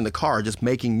backstage or in the car just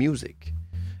making music,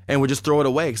 and would just throw it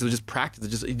away because it was just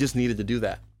practice. He just needed to do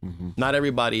that. Not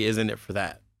everybody is in it for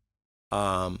that.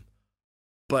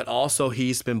 But also,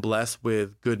 he's been blessed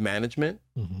with good management.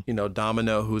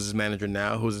 Domino, who's his manager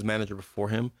now, who's his manager before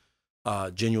him,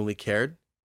 genuinely cared.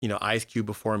 Ice Cube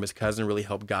before him, his cousin, really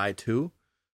helped guide too.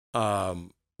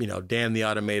 Dan the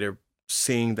Automator,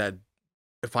 seeing that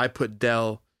if I put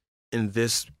Dell in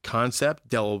this concept,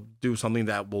 Dell will do something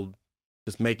that will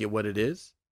just make it what it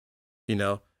is.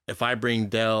 If I bring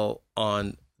Dell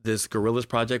on this Gorillaz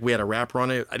project, we had a rapper on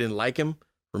it, I didn't like him,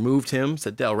 removed him,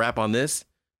 said, Del, rap on this.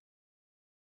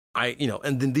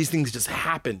 And then these things just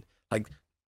happened. Like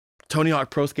Tony Hawk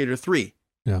Pro Skater 3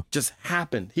 just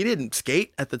happened. He didn't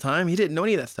skate at the time. He didn't know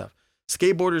any of that stuff.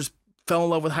 Skateboarders fell in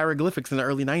love with hieroglyphics in the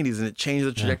early 90s and it changed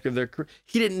the trajectory of their career.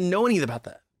 He didn't know anything about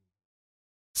that.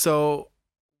 So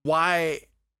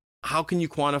how can you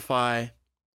quantify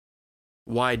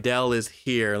why Del is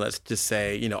here? Let's just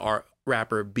say, our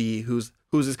rapper B, who's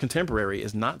his contemporary,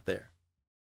 is not there.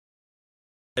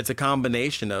 It's a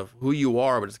combination of who you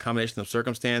are, but it's a combination of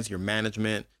circumstance, your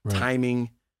management, timing,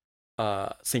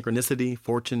 synchronicity,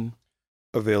 fortune.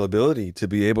 Availability to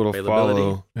be able to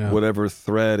follow whatever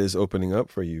thread is opening up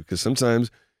for you. Because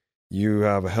sometimes you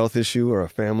have a health issue or a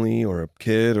family or a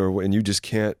kid, and you just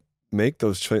can't make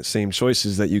those same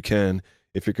choices that you can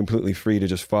if you're completely free to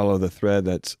just follow the thread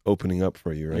that's opening up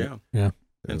for you, right? Yeah.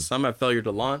 And some have failure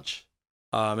to launch,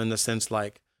 in the sense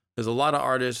like there's a lot of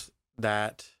artists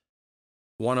that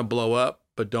want to blow up,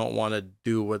 but don't want to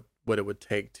do what it would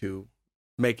take to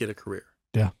make it a career.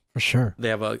 Yeah, for sure. They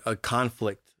have a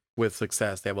conflict with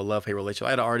success. They have a love-hate relationship.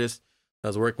 I had an artist I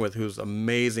was working with who's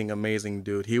amazing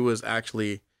dude. He was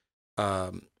actually,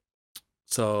 Macklemore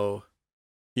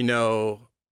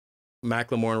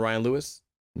and Ryan Lewis?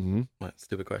 Mm-hmm. What,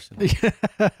 stupid question.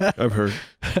 I've heard.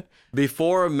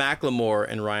 Before Macklemore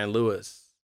and Ryan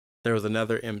Lewis, there was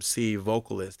another Emcee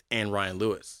vocalist and Ryan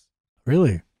Lewis.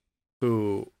 Really?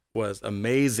 Who was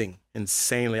amazing,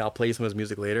 insanely. I'll play some of his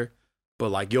music later, but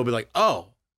like you'll be like, oh,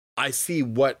 I see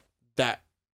what that.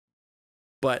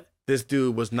 But this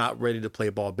dude was not ready to play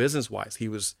ball business wise. He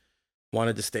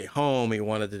wanted to stay home. He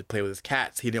wanted to play with his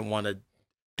cats. He didn't want to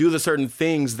do the certain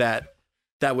things that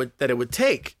it would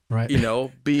take, right?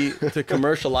 To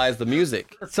commercialize the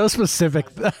music. It's so specific.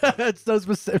 It's so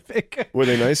specific. Were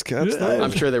they nice cats though?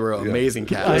 I'm sure they were amazing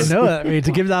cats. I know that. I mean,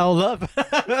 to give that all up.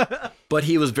 But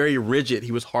he was very rigid.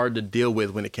 He was hard to deal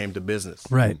with when it came to business.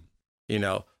 Right.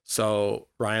 So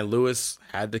Ryan Lewis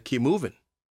had to keep moving.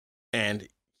 And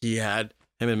he had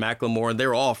him and Macklemore, and they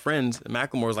were all friends. And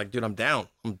Macklemore was like, dude, I'm down.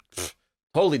 I'm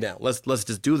totally down. Let's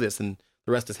just do this. And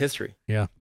the rest is history. Yeah.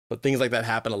 But things like that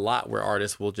happen a lot where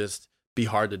artists will just be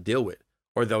hard to deal with,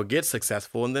 or they'll get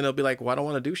successful and then they'll be like, well, I don't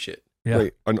want to do shit. Yeah.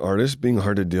 Wait, an artist being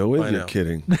hard to deal with? You're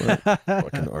kidding.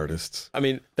 Fucking artists. I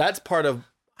mean, that's part of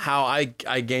how I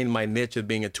gained my niche of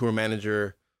being a tour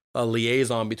manager, a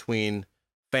liaison between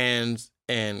fans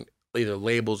and either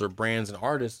labels or brands and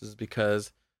artists, is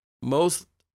because most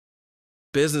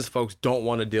business folks don't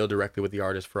want to deal directly with the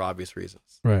artist for obvious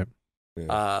reasons. Right.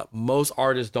 Yeah. Most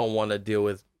artists don't want to deal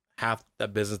with half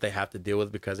that business they have to deal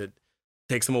with because it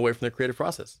takes them away from their creative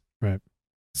process. Right.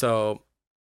 So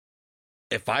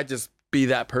if I just be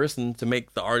that person to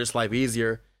make the artist's life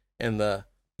easier and the,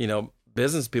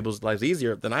 business people's lives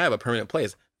easier, then I have a permanent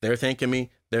place. They're thanking me.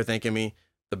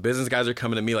 The business guys are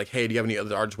coming to me like, hey, do you have any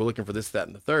other artists? We're looking for this, that,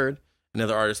 and the third.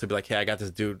 Another artist would be like, hey, I got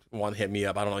this dude want to hit me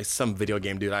up. I don't know. He's some video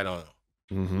game dude. I don't know.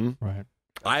 Mm-hmm. Right.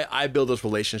 I build those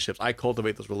relationships. I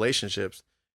cultivate those relationships.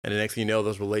 And the next thing you know,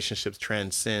 those relationships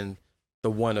transcend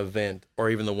the one event or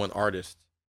even the one artist.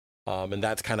 And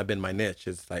that's kind of been my niche.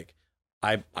 It's like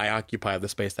I occupy the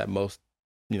space that most,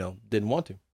 didn't want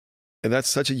to. And that's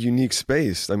such a unique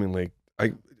space. I mean, like,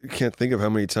 I can't think of how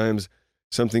many times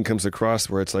something comes across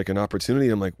where it's like an opportunity.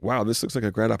 I'm like, wow, this looks like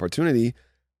a great opportunity.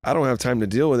 I don't have time to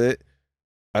deal with it.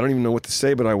 I don't even know what to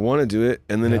say, but I want to do it.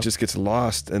 And then it just gets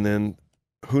lost. And then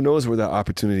who knows where that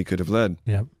opportunity could have led.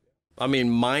 Yeah. I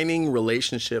mean, mining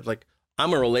relationships, like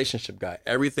I'm a relationship guy.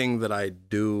 Everything that I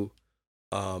do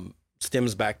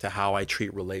stems back to how I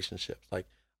treat relationships. Like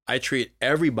I treat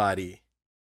everybody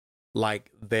like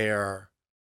they're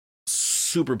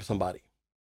super somebody.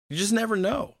 You just never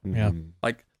know. Yeah.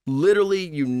 Like literally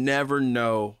you never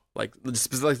know, like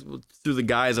through the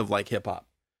guise of like hip hop.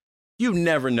 You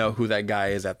never know who that guy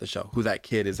is at the show, who that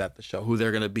kid is at the show, who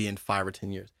they're going to be in 5 or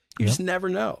 10 years. You just never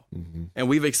know. Mm-hmm. And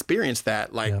we've experienced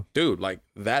that. Like, dude, like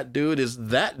that dude is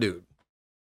that dude.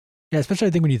 Yeah, especially I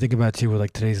think when you think about it too, with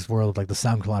like today's world, like the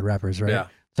SoundCloud rappers, right? Yeah.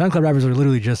 SoundCloud rappers are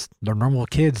literally just they're normal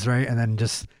kids, right? And then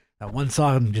just that one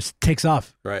song just takes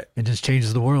off, right? And just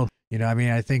changes the world. I mean,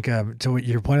 I think to what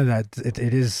your point of that,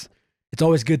 it's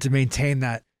always good to maintain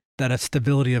that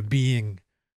stability of being,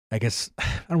 I guess, I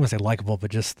don't want to say likable,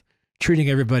 but just treating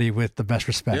everybody with the best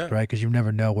respect, right? Because you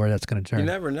never know where that's going to turn. You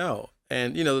never know.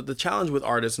 And, the challenge with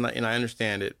artists, and I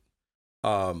understand it,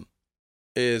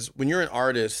 is when you're an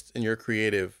artist and you're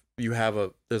creative,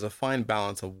 there's a fine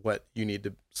balance of what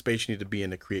space you need to be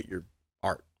in to create your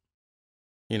art.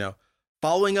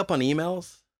 Following up on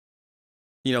emails,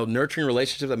 nurturing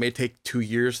relationships that may take 2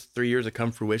 years, 3 years to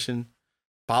come fruition,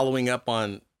 following up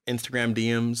on Instagram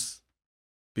DMs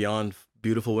beyond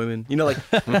beautiful women. You know, like,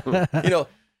 you know,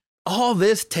 all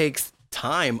this takes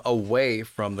time away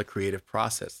from the creative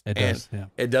process. It does, yeah.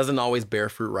 It doesn't always bear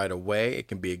fruit right away. It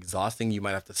can be exhausting. You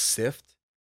might have to sift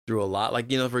through a lot.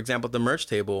 Like, you know, for example, at the merch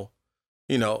table,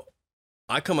 you know,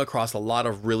 I come across a lot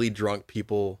of really drunk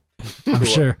people I'm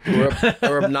sure. who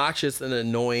are obnoxious and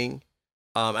annoying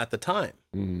at the time.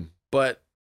 But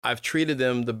I've treated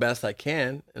them the best I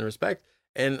can in respect.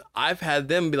 And I've had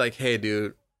them be like, hey,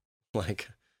 dude, like,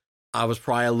 I was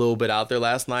probably a little bit out there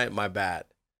last night. My bad.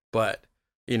 But,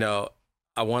 you know,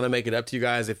 I want to make it up to you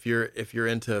guys. If you're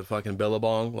into fucking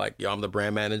Billabong, like, yo, I'm the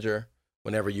brand manager.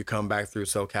 Whenever you come back through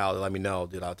SoCal, let me know,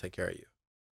 dude. I'll take care of you.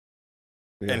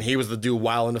 Yeah. And he was the dude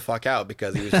wilding the fuck out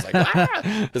because he was just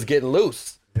like, just getting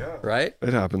loose. Yeah. Right?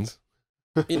 It happens.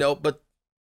 You know, but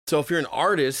so if you're an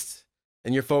artist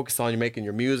and you're focused on you making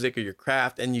your music or your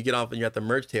craft and you get off and you're at the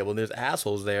merch table and there's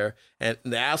assholes there and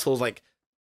the assholes like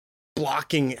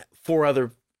blocking 4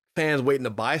 other fans waiting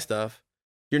to buy stuff,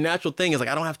 your natural thing is like,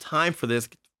 I don't have time for this.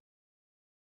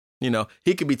 You know,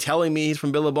 he could be telling me he's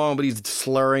from Billabong, but he's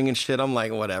slurring and shit. I'm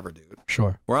like, whatever, dude.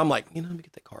 Sure. Where I'm like, you know, let me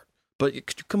get that card. But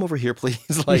could you come over here,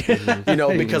 please? Like, you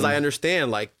know, because I understand,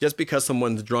 like, just because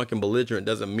someone's drunk and belligerent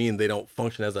doesn't mean they don't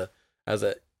function as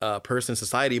a person in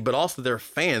society, but also they're a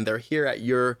fan. They're here at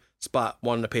your spot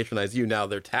wanting to patronize you. Now,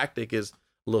 their tactic is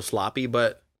a little sloppy,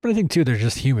 but I think, too, they're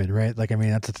just human, right? Like, I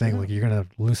mean, that's the thing. Like, you're going to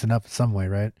loosen up some way,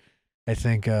 right? I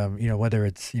think, you know, whether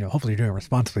it's, you know, hopefully you're doing it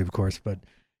responsibly, of course, but,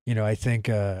 you know, I think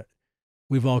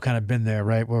we've all kind of been there,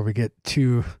 right? Where we get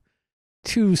too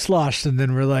sloshed and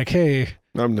then we're like, hey.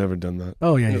 I've never done that.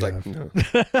 Oh, yeah, like, no.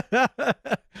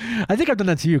 I think I've done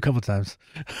that to you a couple of times.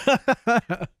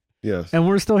 Yes. And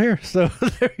we're still here. So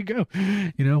there you go.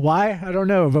 You know, why? I don't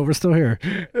know, but we're still here.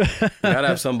 You gotta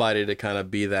have somebody to kind of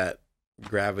be that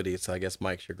gravity. So I guess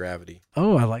Mike's your gravity.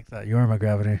 Oh, I like that. You are my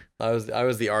gravity. I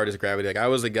was the artist gravity. Like I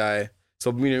was a guy.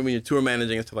 So when you're tour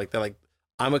managing and stuff like that, like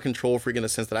I'm a control freak in the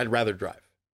sense that I'd rather drive.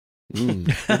 You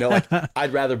know, like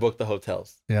I'd rather book the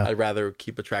hotels. Yeah. I'd rather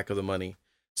keep a track of the money.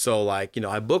 So like, you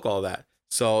know, I book all that.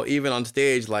 So even on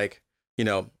stage, like, you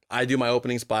know, I do my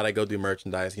opening spot. I go do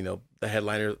merchandise. You know, the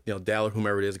headliner, you know, Dell or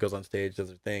whomever it is goes on stage, does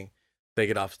their thing. They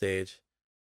get off stage.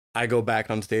 I go back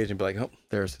on stage and be like, oh,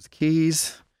 there's his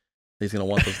keys. He's going to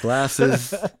want those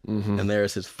glasses. And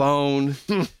there's his phone.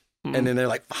 And then they're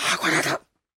like, fuck, what I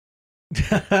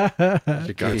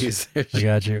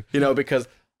got you. You know, because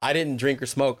I didn't drink or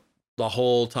smoke the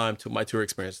whole time to my tour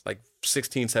experience. Like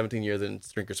 16, 17 years didn't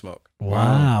drink or smoke.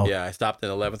 Wow. Yeah, I stopped in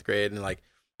 11th grade and like,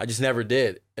 I just never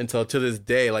did until to this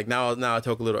day. Like now I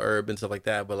took a little herb and stuff like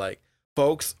that. But like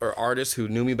folks or artists who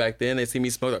knew me back then, they see me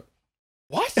smoke. Like,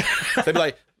 what? They'd be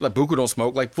like Buku don't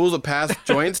smoke. Like fools would pass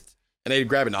joints and they'd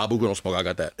grab it. Nah, Buku don't smoke. I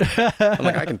got that. I'm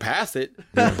like, I can pass it.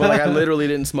 But like I literally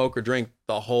didn't smoke or drink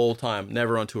the whole time.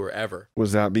 Never on tour ever.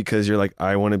 Was that because you're like,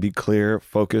 I want to be clear,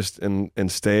 focused,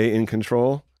 and stay in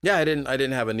control? Yeah, I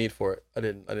didn't have a need for it. I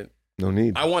didn't. No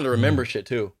need. I wanted to remember shit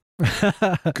too.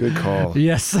 Good call.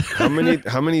 Yes. How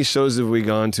many shows have we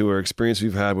gone to or experience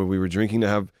we've had where we were drinking to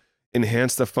have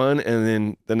enhanced the fun, and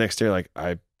then the next day, like,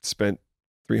 I spent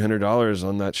 $300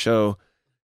 on that show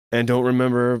and don't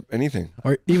remember anything.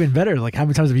 Or even better, like how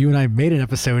many times have you and I made an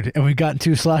episode and we got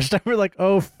too sloshed up? We're like,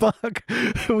 oh fuck,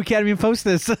 we can't even post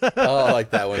this. Oh,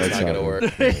 like that one's not gonna work.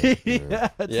 Yeah.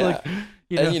 Like,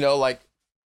 and you know, like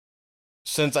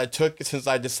since I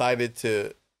decided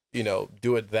to, you know,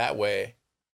 do it that way,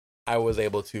 I was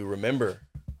able to remember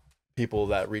people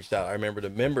that reached out. I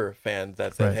remember fans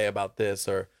that said, hey, about this,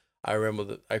 or I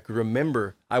could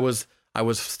remember I was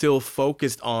still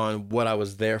focused on what I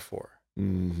was there for.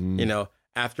 You know,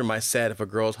 after my set, if a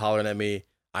girl's hollering at me,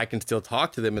 I can still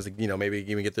talk to them as, you know, maybe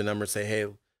even get their number and say, hey,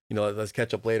 you know, let's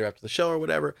catch up later after the show or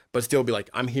whatever, but still be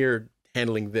like, I'm here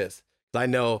handling this. I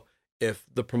know if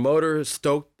the promoter is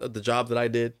stoked at the job that I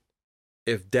did,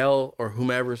 if Dell or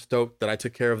whomever is stoked that I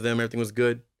took care of them, everything was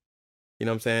good, you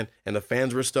know what I'm saying? And the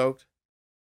fans were stoked,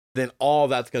 then all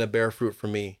that's going to bear fruit for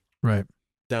me right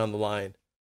down the line.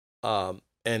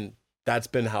 And that's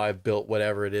been how I've built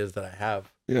whatever it is that I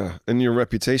have. Yeah. And your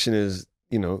reputation is,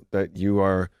 you know, that you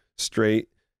are straight,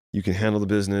 you can handle the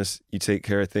business, you take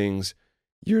care of things.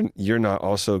 You're not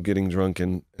also getting drunk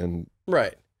and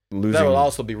right. Losing. That would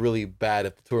also be really bad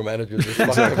if the tour manager just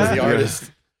fucked up with the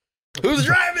artist. Who's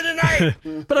driving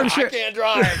tonight? But I'm sure I can't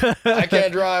drive. I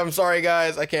can't drive. I'm sorry,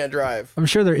 guys. I can't drive. I'm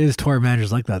sure there is tour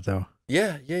managers like that, though.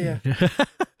 Yeah.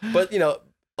 But you know,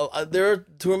 there are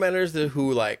tour managers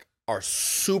who like are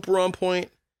super on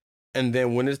point, and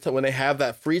then when they have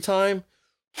that free time,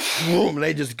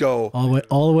 they just go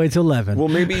all the way to 11. Well,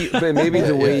 maybe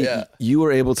the way you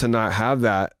were able to not have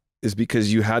that is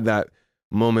because you had that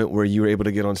moment where you were able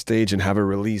to get on stage and have a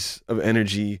release of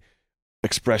energy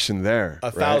expression there.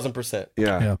 1,000%.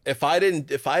 Yeah. If I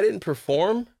didn't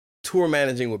perform, tour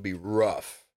managing would be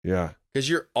rough. Yeah. Because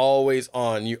you're always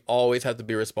on. You always have to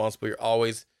be responsible. You're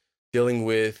always dealing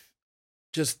with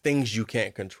just things you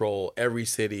can't control. Every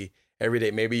city, every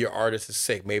day. Maybe your artist is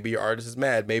sick. Maybe your artist is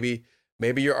mad. Maybe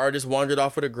your artist wandered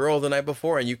off with a girl the night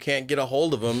before and you can't get a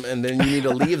hold of them. And then you need to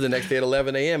leave the next day at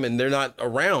 11 a.m. and they're not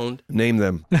around. Name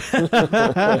them.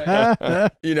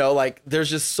 You know, like there's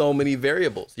just so many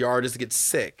variables. Your artist gets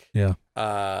sick. Yeah.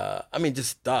 I mean, just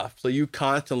stuff. So you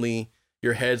constantly,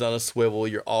 your head's on a swivel.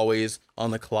 You're always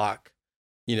on the clock.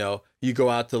 You know, you go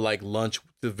out to like lunch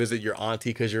to visit your auntie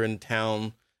because you're in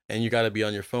town and you got to be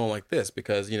on your phone like this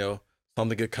because, you know,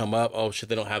 something could come up. Oh shit,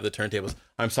 they don't have the turntables.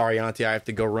 I'm sorry, auntie, I have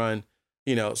to go run.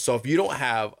 You know, so if you don't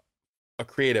have a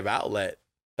creative outlet,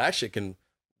 that shit can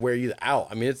wear you out.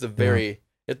 I mean, it's a very,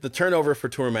 the turnover for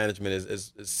tour management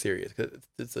is serious because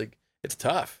it's like, it's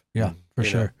tough. Yeah, for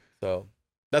sure. Know? So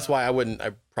that's why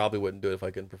I probably wouldn't do it if I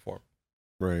couldn't perform.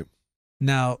 Right.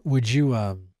 Now, would you,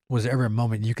 was there ever a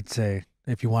moment you could say,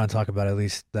 if you want to talk about it, at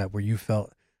least that where you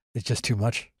felt it's just too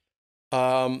much?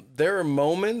 There are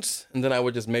moments, and then I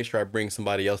would just make sure I bring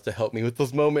somebody else to help me with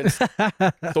those moments.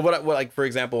 So what like, for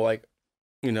example, like,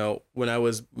 you know, when I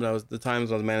was the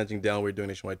times I was managing Dell, we were doing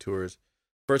nationwide tours.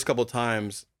 First couple of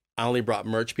times, I only brought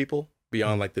merch people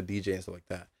beyond like the DJ and stuff like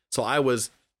that. So I was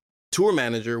tour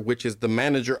manager, which is the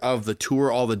manager of the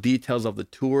tour, all the details of the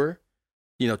tour,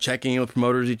 you know, checking in with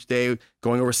promoters each day,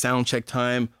 going over sound check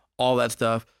time, all that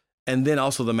stuff. And then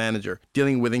also the manager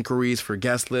dealing with inquiries for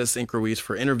guest lists, inquiries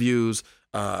for interviews,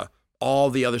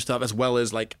 all the other stuff, as well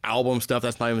as like album stuff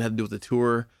that's not even had to do with the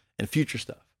tour and future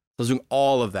stuff. So I was doing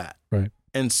all of that. Right.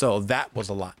 And so that was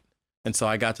a lot. And so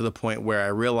I got to the point where I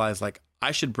realized like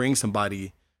I should bring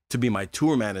somebody to be my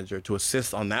tour manager to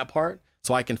assist on that part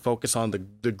so I can focus on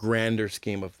the grander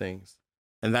scheme of things.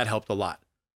 And that helped a lot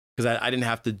because I didn't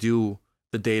have to do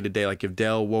the day-to-day. Like if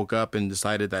Dell woke up and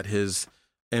decided that his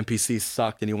MPC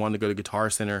sucked and he wanted to go to Guitar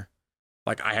Center,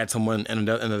 like I had someone in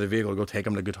another vehicle go take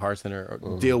him to Guitar Center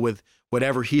or deal with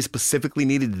whatever he specifically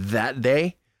needed that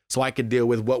day so I could deal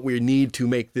with what we need to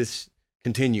make this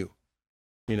continue.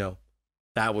 You know,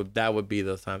 that would be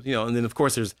those times, you know, and then of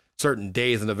course there's certain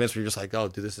days and events where you're just like, oh,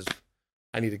 dude,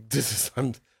 I need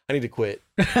to quit,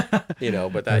 you know,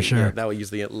 but that, sure. You know, that would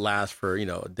usually last for, you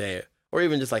know, a day or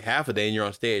even just like half a day and you're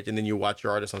on stage and then you watch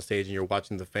your artist on stage and you're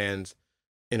watching the fans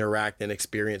interact and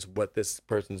experience what this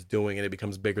person's doing and it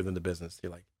becomes bigger than the business.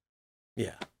 You're like,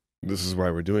 yeah, this is why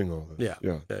we're doing all this.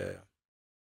 Yeah.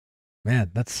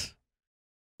 Man,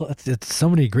 it's so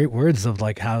many great words of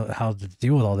like how to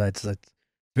deal with all that. It's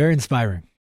very inspiring.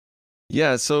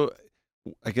 Yeah. So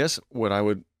I guess what I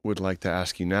would like to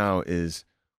ask you now is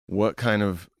what kind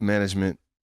of management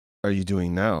are you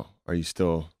doing now? Are you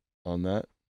still on that?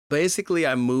 Basically,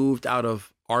 I moved out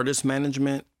of artist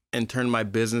management and turned my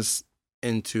business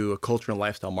into a culture and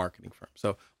lifestyle marketing firm.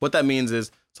 So what that means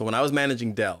is, so when I was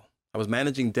managing Dell,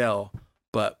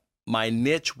 but my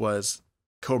niche was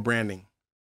co-branding.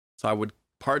 So I would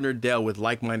partner Dell with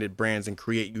like-minded brands and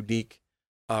create unique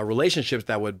relationships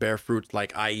that would bear fruit,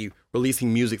 like i.e.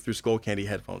 releasing music through Skull Candy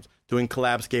headphones, doing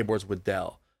collab skateboards with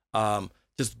Dell,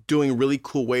 just doing really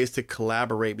cool ways to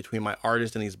collaborate between my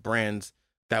artists and these brands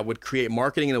that would create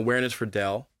marketing and awareness for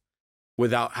Dell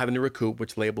without having to recoup,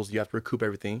 which labels you have to recoup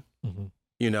everything,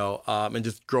 you know, and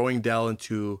just growing Dell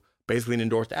into basically an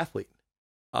endorsed athlete.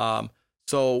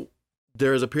 So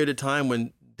there's a period of time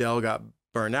when Dell got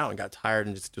burned out and got tired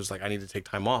and just was like, I need to take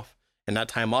time off. And that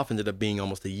time off ended up being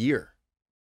almost a year.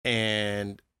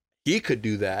 And he could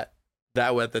do that.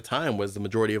 That at the time was the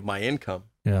majority of my income.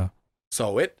 Yeah.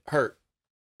 So it hurt.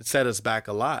 It set us back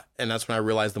a lot. And that's when I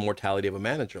realized the mortality of a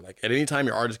manager. Like at any time,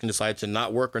 your artist can decide to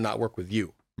not work or not work with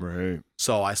you. Right.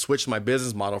 So I switched my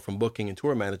business model from booking and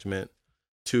tour management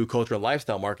to cultural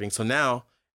lifestyle marketing. So now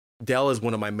Dell is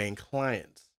one of my main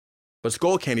clients, but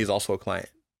Skull Candy is also a client.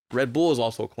 Red Bull is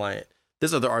also a client.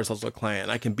 This other artist is also a client.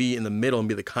 And I can be in the middle and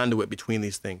be the conduit between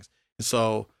these things. And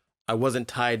so I wasn't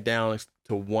tied down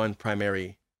to one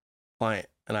primary client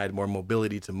and I had more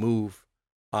mobility to move.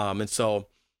 And so,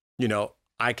 you know,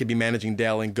 I could be managing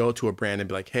Dell and go to a brand and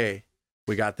be like, hey,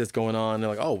 we got this going on. And they're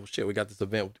like, oh shit, we got this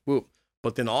event. Whoop.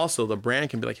 But then also the brand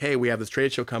can be like, hey, we have this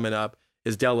trade show coming up.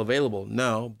 Is Dell available?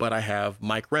 No, but I have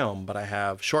Mike Realm, but I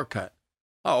have Shortcut.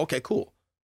 Oh, okay, cool.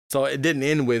 So it didn't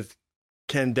end with,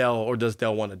 can Dell or does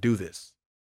Dell want to do this?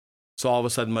 So all of a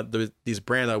sudden, these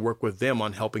brands, I work with them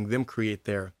on helping them create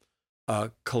their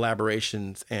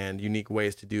collaborations and unique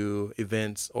ways to do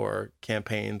events or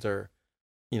campaigns or,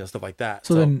 you know, stuff like that.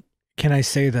 So then can I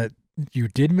say that you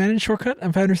did manage Shortcut,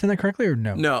 if I understand that correctly, or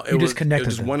no? No, You just connected it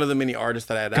was them. one of the many artists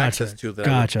that I had Gotcha. access to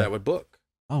that that would book.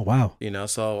 Oh, wow. You know,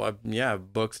 so I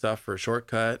booked stuff for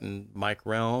Shortcut and Mike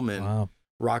Realm and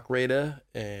Rock Rada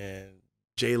and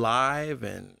J Live.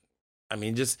 And I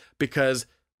mean, just because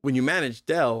when you manage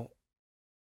Dell,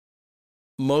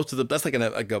 most of that's like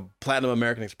a platinum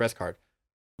American Express card.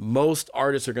 Most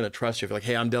artists are going to trust you. If you're like,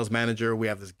 hey, I'm Dell's manager. We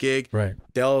have this gig. Right.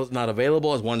 Dell's not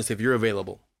available. I just wanted to see if you're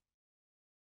available.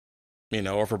 You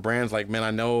know, or for brands like, man,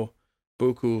 I know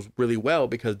Buku really well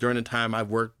because during the time I've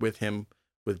worked with him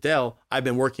with Dell, I've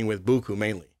been working with Buku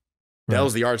mainly. Right.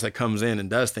 Dell's the artist that comes in and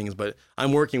does things, but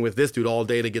I'm working with this dude all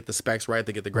day to get the specs right,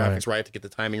 to get the graphics right, to get the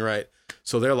timing right.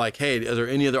 So they're like, hey, is there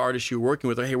any other artists you're working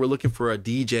with? Or, hey, we're looking for a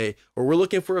DJ or we're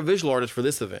looking for a visual artist for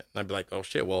this event. And I'd be like, oh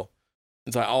shit, well.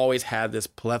 And so I always had this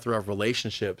plethora of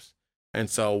relationships. And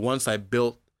so once I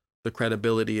built the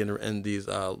credibility and these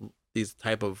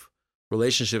type of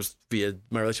relationships via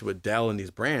my relationship with Dell and these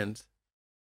brands,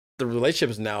 the relationship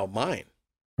is now mine.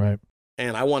 Right.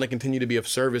 And I want to continue to be of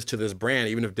service to this brand,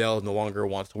 even if Dell no longer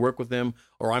wants to work with them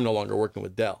or I'm no longer working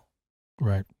with Dell.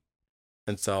 Right.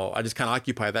 And so I just kind of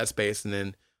occupy that space. And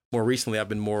then more recently, I've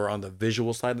been more on the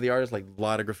visual side of the artist, like a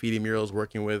lot of graffiti murals,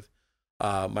 working with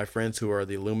my friends who are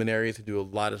the luminaries who do a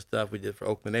lot of stuff. We did for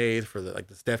Oakland A's, for the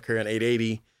Steph Curry on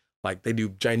 880. Like they do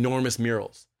ginormous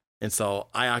murals. And so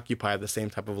I occupy the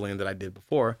same type of lane that I did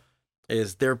before,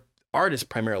 is they're artists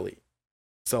primarily.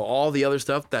 So all the other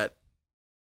stuff that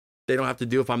they don't have to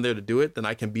do, if I'm there to do it, then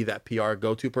I can be that PR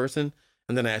go-to person.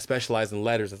 And then I specialize in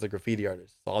letters as a graffiti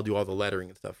artist. So I'll do all the lettering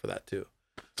and stuff for that too.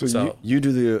 So you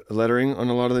do the lettering on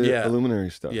a lot of the Illuminary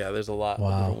stuff. Yeah, there's a lot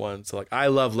of different ones. So like I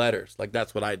love letters. Like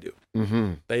that's what I do.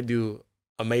 Mm-hmm. They do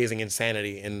amazing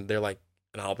insanity, and they're like,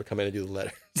 and I'll come in and do the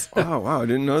letters. Oh wow, I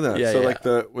didn't know that. So like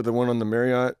with the one on the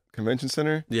Marriott Convention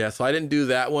Center. Yeah, so I didn't do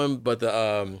that one, but the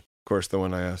of course the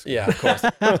one I asked. Yeah, of course.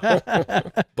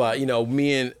 But you know,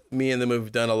 me and them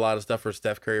have done a lot of stuff for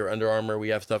Steph Curry or Under Armour. We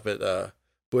have stuff at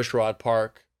Bushrod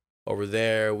Park. Over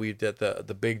there, we did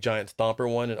the big giant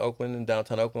stomper one in Oakland, in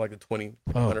downtown Oakland, like the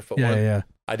 2,100-foot one. Yeah.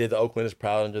 I did the Oakland is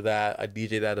Proud under that. I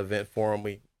DJ that event for them.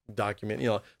 We document, you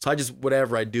know. So I just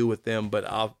whatever I do with them, so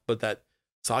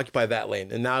I occupy that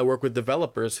lane. And now I work with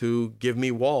developers who give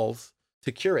me walls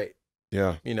to curate.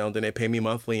 Yeah. You know, then they pay me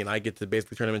monthly, and I get to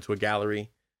basically turn them into a gallery.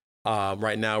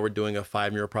 Right now, we're doing a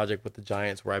 5-mural project with the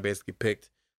Giants, where I basically picked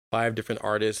 5 different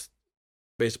artists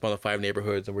based upon the 5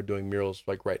 neighborhoods, and we're doing murals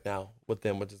like right now with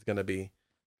them, which is going to be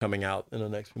coming out in the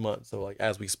next few months. So like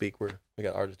as we speak, we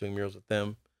got artists doing murals with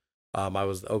them. I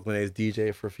was the Oakland A's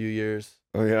DJ for a few years.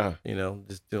 Oh yeah, you know,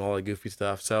 just doing all the goofy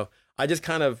stuff. So I just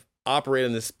kind of operate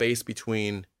in this space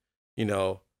between, you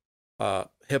know,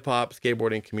 hip hop,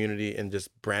 skateboarding community, and just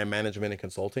brand management and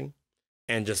consulting,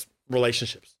 and just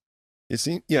relationships. You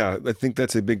see, yeah, I think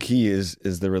that's a big key is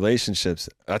the relationships.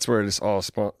 That's where this all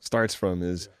starts from,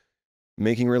 is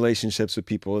making relationships with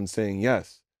people and saying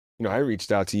yes. You know, I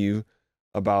reached out to you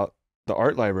about the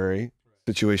art library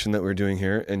situation that we're doing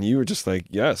here, and you were just like,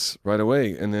 yes, right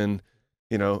away. And then,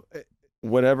 you know,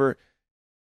 whatever,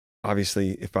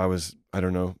 obviously if I was, I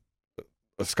don't know,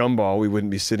 a scumball, we wouldn't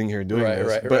be sitting here doing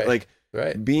this.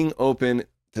 But being open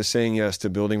to saying yes to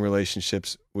building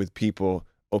relationships with people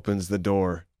opens the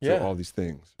door to all these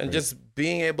things. And just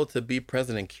being able to be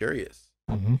present and curious.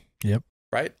 Mm-hmm. Yep.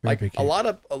 Right? Like a lot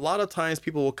of times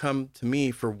people will come to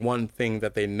me for one thing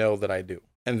that they know that I do.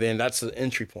 And then that's the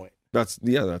entry point. That's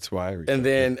why I reached out. And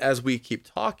then as we keep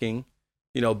talking,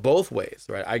 you know, both ways,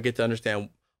 right? I get to understand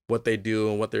what they do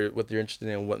and what they're interested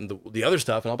in, what the other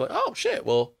stuff, and I'll be like, oh shit,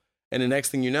 well, and the next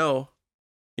thing you know,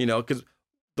 because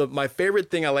my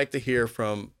favorite thing I like to hear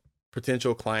from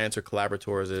potential clients or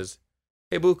collaborators is,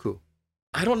 hey Buku,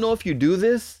 I don't know if you do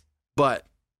this, but,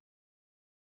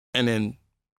 and then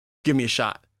give me a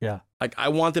shot. Yeah. Like I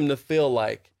want them to feel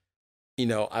like, you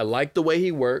know, I like the way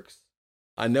he works.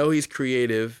 I know he's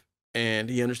creative and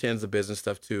he understands the business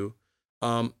stuff too.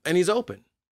 And he's open.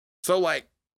 So like,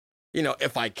 you know,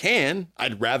 if I can,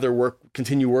 I'd rather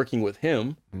continue working with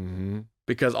him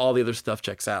because all the other stuff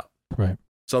checks out. Right.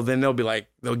 So then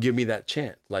they'll give me that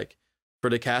chance. Like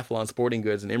for Decathlon Sporting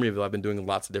Goods in Emeryville, I've been doing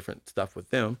lots of different stuff with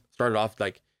them. Started off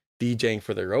like DJing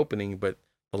for their opening, but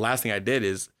the last thing I did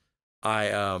is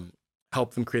I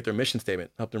helped them create their mission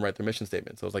statement, helped them write their mission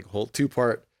statement. So it was like a whole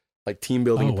 2-part like team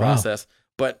building process.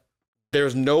 But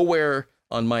there's nowhere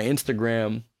on my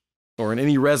Instagram or in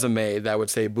any resume that would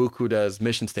say Buku does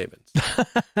mission statements.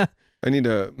 I need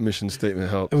a mission statement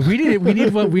help. We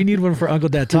need one for Uncle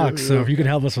Dad Talks. So if you can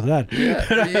help us with that.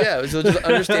 Yeah. So just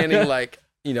understanding, like,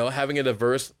 you know, having a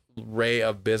diverse array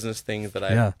of business things that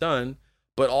I've done,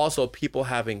 but also people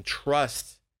having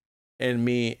trust and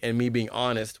me being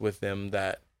honest with them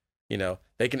that, you know,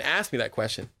 they can ask me that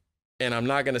question and I'm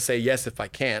not going to say yes if I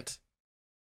can't,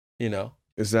 you know.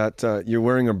 Is that you're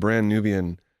wearing a brand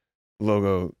Nubian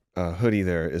logo hoodie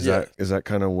there? Is that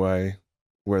kind of where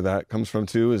that comes from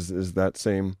too? Is that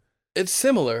same? It's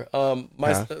similar.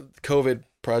 My COVID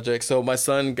project. So my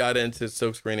son got into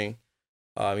silk screening.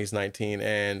 He's 19,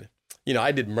 and you know,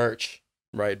 I did merch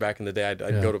right back in the day. I'd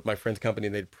go to my friend's company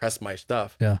and they'd press my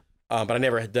stuff. Yeah. But I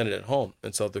never had done it at home.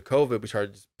 And so through COVID, we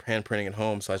started just hand printing at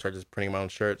home. So I started just printing my own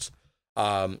shirts.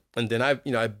 And then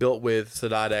I built with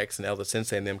Sadat X and El the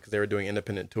Sensei and them because they were doing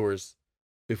independent tours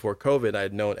before COVID. I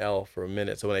had known El for a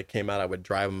minute. So when they came out, I would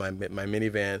drive in my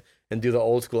minivan and do the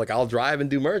old school, like I'll drive and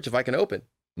do merch if I can open,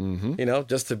 you know,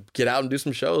 just to get out and do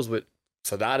some shows with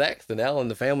Sadat X and El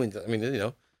and the family. I mean, you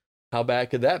know, how bad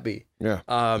could that be? Yeah.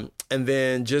 And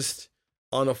then just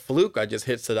on a fluke, I just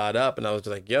hit Sadat up and I was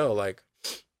just like, yo, like,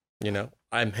 you know,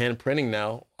 I'm hand printing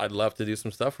now. I'd love to do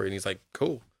some stuff for you. And he's like,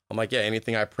 cool. I'm like, yeah,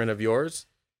 anything I print of yours,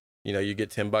 you know, you get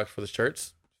 $10 for the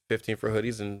shirts, 15 for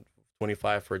hoodies, and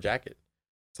 25 for a jacket.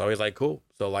 So he's like, cool.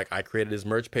 So like I created his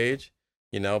merch page,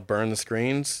 you know, burn the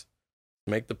screens,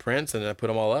 make the prints, and then I put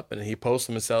them all up. And he posts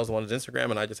them and sells them on his Instagram,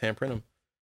 and I just hand print them.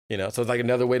 You know, so it's like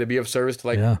another way to be of service to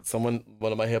like one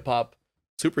of my hip hop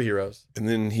superheroes. And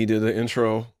then he did the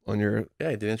intro on your.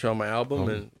 Yeah, he did intro on my album,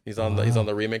 and he's on the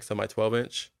remix of my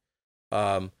 12-inch.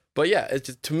 But yeah, it's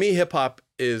just, to me, hip hop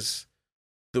is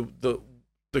the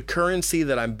currency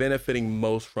that I'm benefiting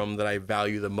most from, that I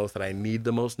value the most, that I need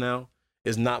the most now,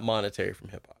 is not monetary from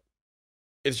hip hop.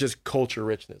 It's just culture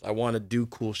richness. I want to do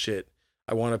cool shit.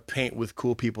 I want to paint with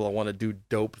cool people. I want to do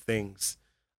dope things.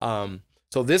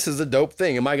 So this is a dope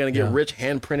thing. Am I going to get rich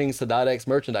hand printing Sadat X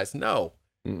merchandise? No.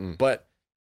 But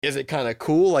is it kind of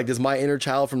cool? Like, does my inner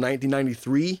child from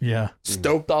 1993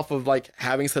 stoked off of like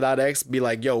having Sadat X be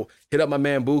like, yo, hit up my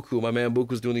man Buku. My man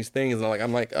Buku's doing these things. And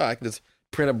I'm like, oh, I can just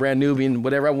print a brand Nubian,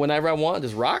 whenever I want,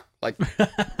 just rock. Like,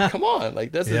 come on.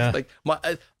 Like, this is like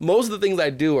most of the things I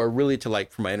do are really to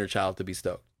like, for my inner child to be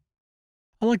stoked.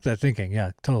 I like that thinking.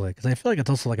 Yeah, totally. Because I feel like it's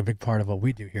also like a big part of what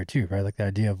we do here too, right? Like the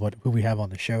idea of who we have on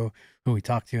the show, who we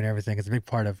talk to and everything. It's a big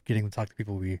part of getting to talk to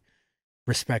people we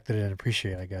respected and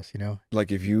appreciate, I guess, you know?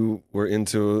 Like if you were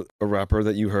into a rapper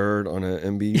that you heard on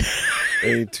an NBA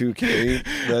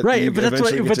 2K. Right, but that's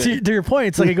what, but to your point,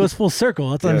 it's like it goes full circle.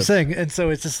 That's what I'm saying. And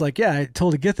so it's just like, yeah, I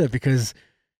totally get that, because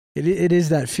it is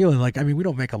that feeling. Like, I mean, we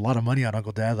don't make a lot of money on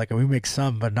Uncle Dad. Like, we make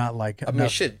some, but not like. I mean,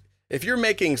 shit, if you're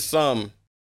making some.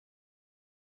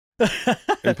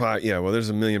 Well, there's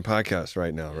a million podcasts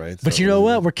right now, right? But you know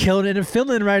what? We're killing it in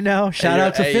Finland right now. Shout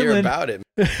out to Finland. You're about it.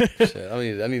 Shit,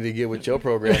 I need to get with your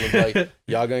program and be like,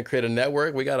 y'all gonna create a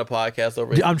network? We got a podcast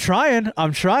over here. I'm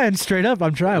trying straight up.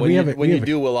 I'm trying. When you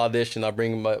do, we'll audition. I'll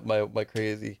bring my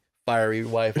crazy fiery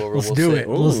wife over. Let's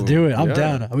do it. I'm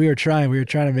down. We were trying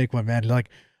to make one, man. Like,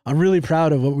 I'm really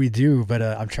proud of what we do, but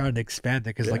I'm trying to expand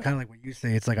it, because like kind of like what you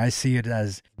say, it's like I see it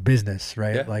as business,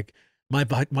 right? Yeah. Like my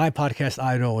podcast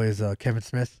idol is Kevin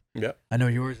Smith. Yeah, I know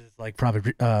yours is like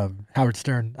probably Howard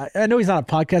Stern. I know he's not a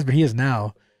podcast, but he is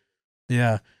now.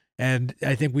 Yeah, and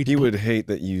I think he would hate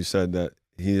that you said that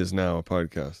he is now a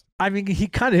podcast. I mean, he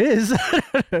kind of is.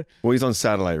 Well, he's on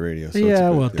satellite radio.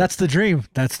 So that's the dream.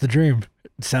 That's the dream.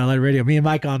 Satellite radio. Me and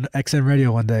Mike on XM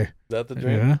radio one day. Is that the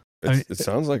dream? Yeah. It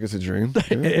sounds like it's a dream.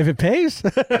 If it pays.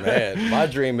 Man, my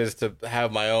dream is to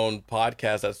have my own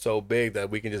podcast that's so big that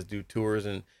we can just do tours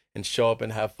and show up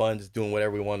and have fun just doing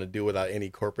whatever we want to do without any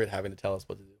corporate having to tell us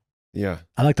what to do. Yeah.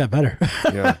 I like that better.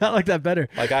 Yeah. I like that better.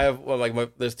 Like I have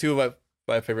there's two of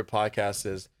my favorite podcasts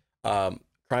is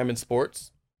Crime and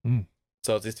Sports.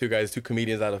 So it's these two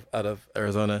comedians out of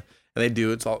Arizona, and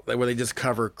it's all where they just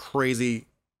cover crazy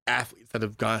athletes that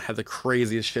have had the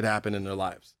craziest shit happen in their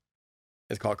lives.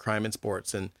 It's called Crime and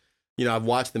Sports. And, you know, I've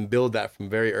watched them build that from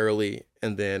very early.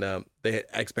 And then they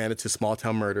expanded to Small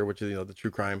Town Murder, which is, you know, the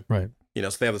true crime. Right. You know,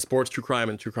 so they have the sports true crime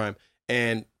and true crime.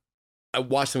 And I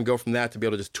watched them go from that to be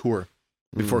able to just tour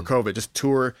before COVID, just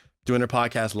tour doing their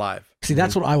podcast live. See,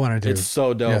 that's what I want to do. It's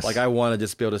so dope. Yes. Like, I want to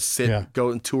just be able to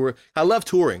go and tour. I love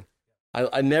touring.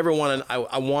 I never want to,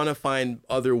 I want to find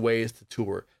other ways to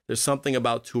tour. There's something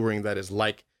about touring that is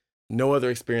like no other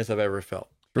experience I've ever felt.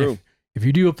 True. If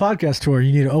you do a podcast tour,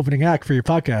 you need an opening act for your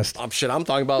podcast. I'm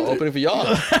talking about opening for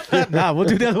y'all. Nah, we'll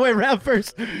do the other way around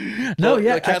first. No,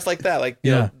 the cats like that, like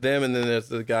you know, them, and then there's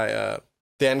the guy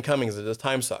Dan Cummings that does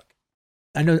Time Suck.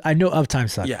 I know of Time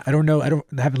Suck. Yeah, I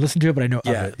haven't listened to it, but I know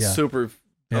of it. Yeah, super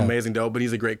amazing dope. But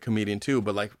he's a great comedian too.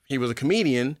 But like, he was a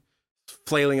comedian,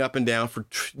 flailing up and down for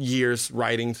years,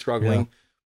 writing, struggling.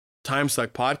 Time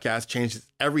Suck podcast changed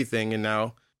everything, and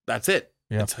now that's it.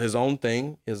 Yeah. It's his own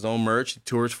thing, his own merch. He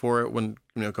tours for it when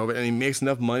COVID, and he makes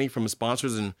enough money from his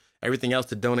sponsors and everything else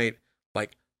to donate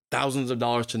like thousands of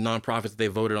dollars to nonprofits they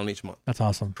voted on each month. That's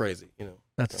awesome. Crazy,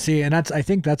 I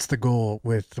think that's the goal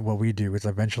with what we do, is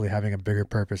eventually having a bigger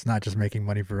purpose, not just making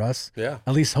money for us. Yeah.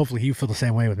 At least hopefully you feel the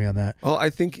same way with me on that. Well, I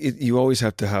think you always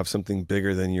have to have something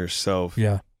bigger than yourself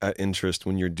at interest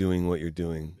when you're doing what you're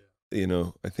doing.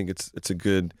 I think it's a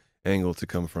good angle to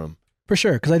come from. For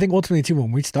sure. Because I think ultimately too,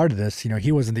 when we started this,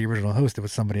 he wasn't the original host, it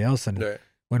was somebody else. And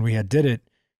when we did it,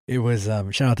 it was,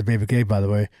 shout out to Bukuke, by the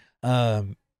way.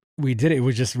 We did it. It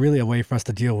was just really a way for us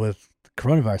to deal with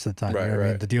coronavirus at the time,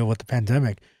 right. to deal with the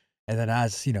pandemic. And then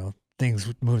as,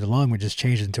 things moved along, we just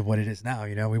changed into what it is now.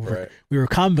 We were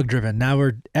comic book driven. Now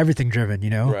we're everything driven,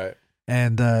 Right.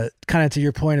 And kind of to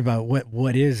your point about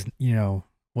what is,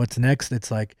 what's next,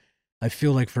 it's like, I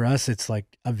feel like for us, it's like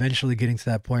eventually getting to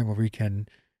that point where we can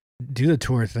do the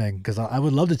tour thing. Cause I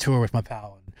would love to tour with my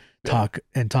pal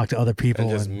and talk to other people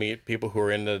and just meet people who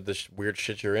are into the weird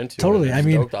shit you're into. Totally. I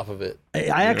mean, stoked off of it.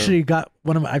 I actually got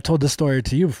I've told this story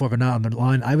to you before, but not on the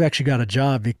line. I've actually got a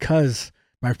job because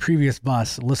my previous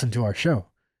boss listened to our show.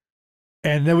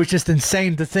 And it was just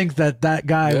insane to think that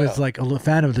guy was like a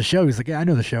fan of the show. He's like, yeah, I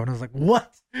know the show. And I was like,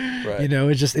 what? Right.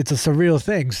 It's a surreal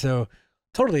thing. So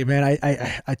totally, man.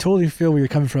 I totally feel where you're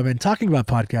coming from. And talking about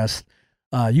podcasts,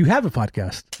 you have a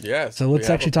podcast. Yeah. So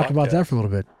let's actually talk about that for a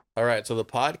little bit. All right. So the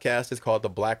podcast is called the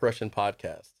Black Russian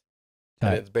Podcast.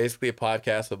 And it's basically a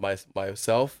podcast of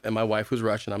myself and my wife, who's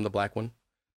Russian. I'm the black one.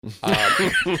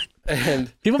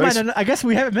 And people might not, I guess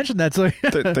we haven't mentioned that. So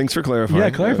thanks for clarifying. Yeah,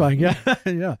 clarifying. Yeah.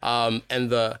 Yeah. And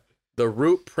the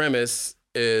root premise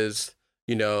is,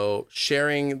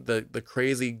 sharing the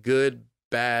crazy good,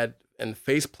 bad, and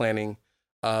face planning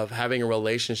of having a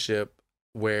relationship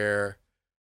where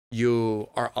you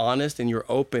are honest and you're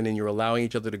open and you're allowing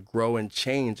each other to grow and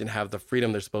change and have the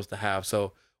freedom they're supposed to have.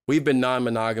 So we've been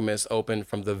non-monogamous, open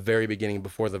from the very beginning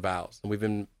before the vows. And we've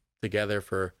been together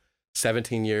for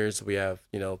 17 years. We have,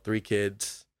 3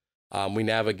 kids. We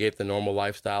navigate the normal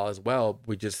lifestyle as well.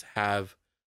 We just have,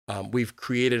 we've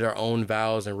created our own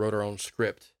vows and wrote our own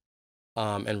script,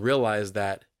 and realized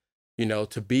that,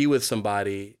 to be with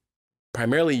somebody,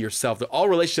 primarily yourself, all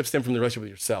relationships stem from the relationship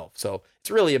with yourself. So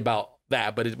it's really about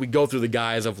that, but we go through the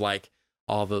guise of like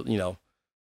all the,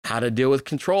 how to deal with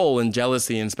control and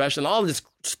jealousy and special and all this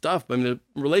stuff. I mean, the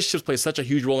relationships play such a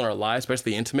huge role in our lives,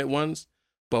 especially the intimate ones,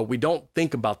 but we don't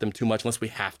think about them too much unless we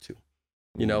have to.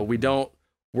 We don't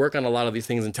work on a lot of these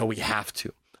things until we have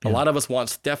to. Yeah. A lot of us want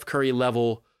Steph Curry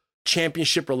level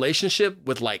championship relationship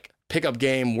with like pickup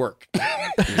game work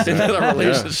instead of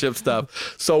relationship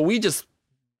stuff. So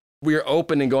we're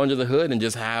open and go under the hood and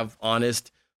just have honest,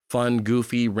 fun,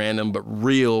 goofy, random, but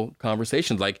real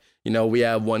conversations. Like, we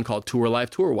have one called Tour Life,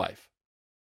 Tour Wife,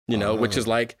 which is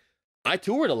like, I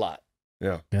toured a lot.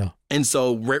 Yeah. Yeah. And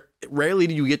so rarely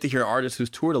do you get to hear an artist who's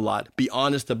toured a lot be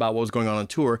honest about what was going on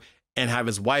tour and have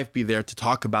his wife be there to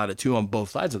talk about it too on both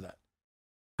sides of that,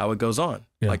 how it goes on,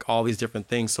 like all these different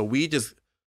things. So we just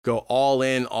go all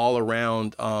in, all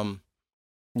around, and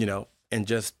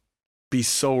just be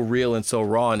so real and so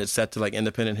raw. And it's set to like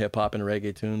independent hip hop and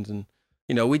reggae tunes. And,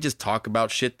 we just talk about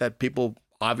shit that people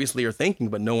obviously are thinking,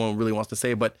 but no one really wants to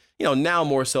say. But, now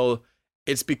more so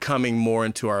it's becoming more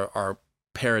into our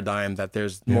paradigm that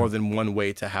there's more than one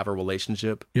way to have a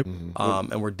relationship. Yep.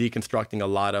 And we're deconstructing a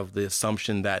lot of the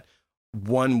assumption that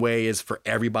one way is for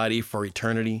everybody for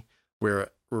eternity. We're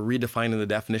redefining the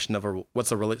definition of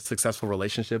what's a successful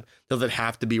relationship. Does it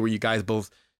have to be where you guys both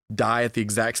die at the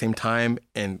exact same time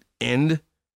and end?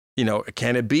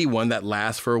 Can it be one that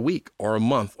lasts for a week or a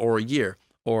month or a year?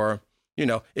 Or,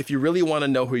 if you really want to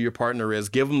know who your partner is,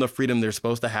 give them the freedom they're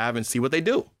supposed to have and see what they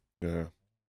do. Yeah.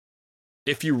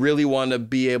 If you really want to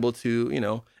be able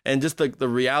to, and just the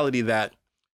reality that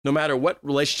no matter what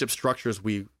relationship structures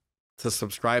we to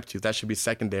subscribe to, that should be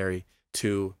secondary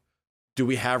to, do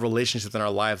we have relationships in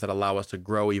our lives that allow us to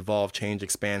grow, evolve, change,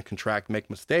 expand, contract, make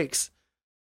mistakes?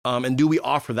 And do we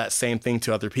offer that same thing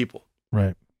to other people?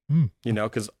 Right.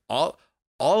 Because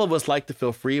all of us like to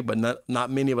feel free, but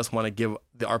not many of us want to give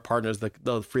our partners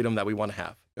the freedom that we want to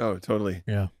have. Oh, totally.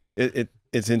 Yeah.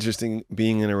 It's interesting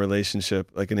being in a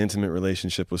relationship, like an intimate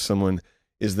relationship with someone,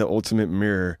 is the ultimate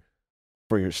mirror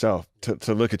for yourself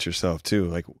to look at yourself too.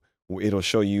 Like it'll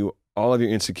show you all of your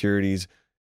insecurities,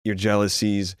 your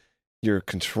jealousies, your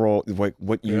control,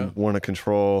 what you want to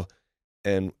control.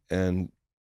 And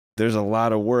there's a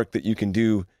lot of work that you can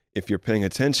do if you're paying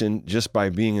attention just by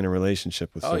being in a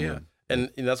relationship with someone. Oh yeah. And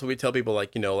that's what we tell people,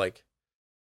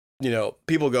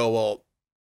 people go, well,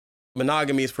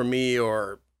 monogamy is for me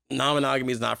or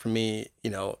non-monogamy is not for me,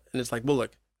 and it's like, well,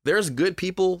 look, there's good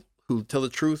people who tell the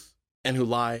truth and who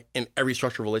lie in every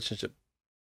structured relationship.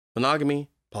 Monogamy,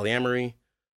 polyamory,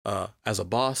 as a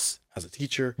boss, as a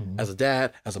teacher, as a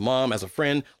dad, as a mom, as a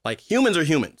friend. Like, humans are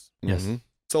humans. Yes.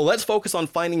 So let's focus on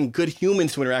finding good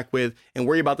humans to interact with and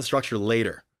worry about the structure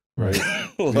later. Right.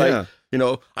 Like, you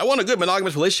know, I want a good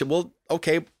monogamous relationship. Well,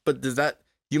 okay, but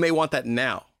you may want that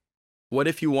now. What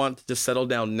if you want to just settle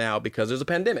down now because there's a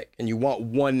pandemic and you want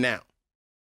one now?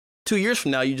 2 years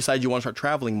from now, you decide you want to start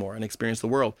traveling more and experience the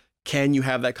world. Can you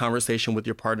have that conversation with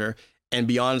your partner and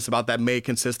be honest about that? May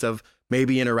consist of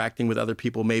maybe interacting with other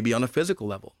people, maybe on a physical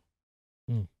level.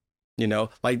 You know,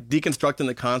 like deconstructing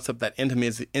the concept that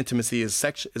intimacy is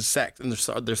sex, and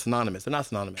they're synonymous. They're not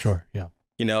synonymous. Sure. Yeah.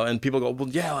 You know, and people go, well,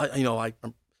 yeah, you know, like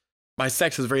my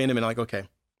sex is very intimate. I'm like, okay,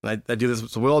 and I do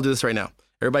this. So we'll all do this right now.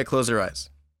 Everybody close their eyes.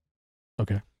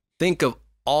 Okay. Think of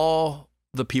all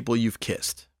the people you've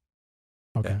kissed.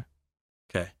 Okay.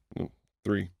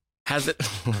 3. Has it,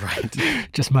 right.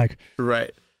 Just Mike.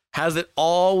 Right. Has it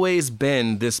always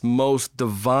been this most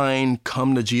divine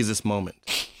come to Jesus moment?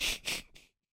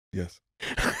 Yes.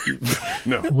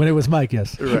 No. When it was Mike,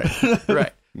 yes. Right.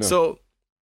 Right. No. So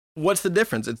what's the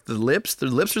difference? It's the lips. The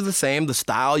lips are the same. The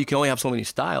style, you can only have so many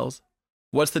styles.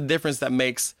 What's the difference that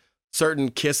makes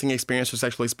certain kissing experiences or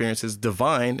sexual experiences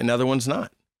divine and other ones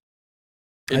not?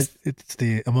 It's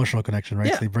the emotional connection, right?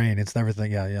 Yeah. It's the brain. It's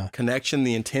everything. Yeah. Yeah. Connection,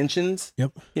 the intentions.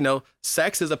 Yep. You know,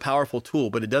 sex is a powerful tool,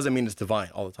 but it doesn't mean it's divine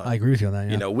all the time. I agree with you on that.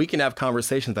 Yeah. You know, we can have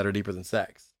conversations that are deeper than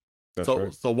sex. That's So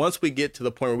right. so once we get to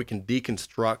the point where we can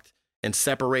deconstruct and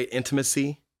separate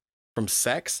intimacy from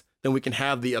sex, then we can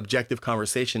have the objective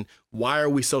conversation. Why are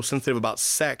we so sensitive about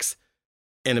sex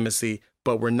intimacy,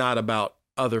 but we're not about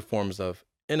other forms of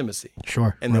intimacy?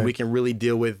 Sure. And then we can really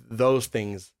deal with those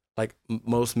things. Like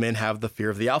most men have the fear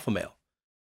of the alpha male,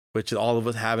 which all of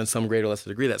us have in some greater or lesser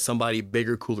degree, that somebody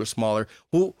bigger, cooler, smaller,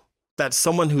 that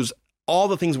someone who's all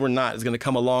the things we're not is going to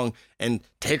come along and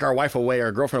take our wife away,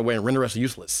 our girlfriend away, and render us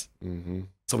useless.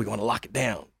 So we want to lock it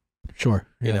down. Sure.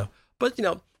 Yeah. You know, but you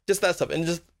know, just that stuff, and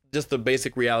just the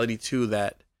basic reality too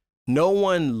that no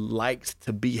one likes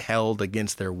to be held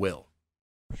against their will.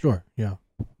 Sure. Yeah.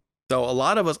 So a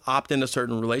lot of us opt into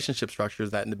certain relationship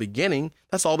structures that in the beginning,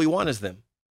 that's all we want is them.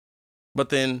 But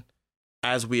then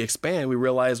as we expand, we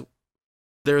realize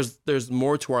there's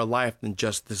more to our life than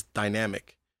just this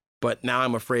dynamic. But now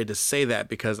I'm afraid to say that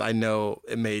because I know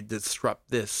it may disrupt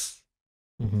this.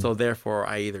 So therefore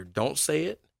I either don't say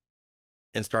it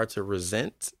and start to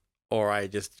resent, or I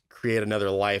just create another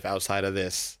life outside of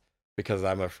this because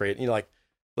I'm afraid, you know, like,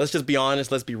 let's just be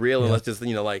honest, let's be real, and let's just,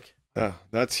 you know, like.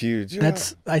 That's huge. Yeah.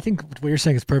 I think what you're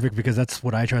saying is perfect, because that's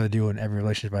what I try to do in every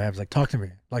relationship I have. Is like, talk to me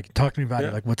about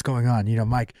it. Like, what's going on? You know,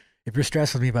 Mike, if you're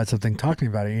stressed with me about something, talk to me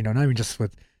about it. You know, not even just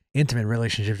with intimate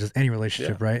relationships, just any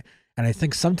relationship, right? And I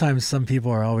think sometimes some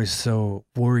people are always so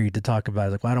worried to talk about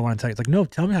it. Like, well, I don't want to tell you. It's like, no,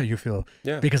 tell me how you feel.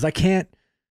 Yeah. Because I can't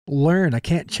learn. I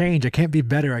can't change. I can't be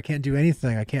better. I can't do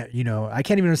anything. I can't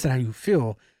even understand how you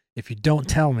feel if you don't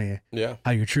tell me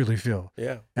how you truly feel.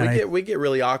 Yeah. And we get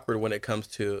really awkward when it comes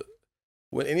to,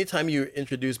 anytime you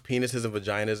introduce penises and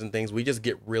vaginas and things, we just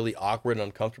get really awkward and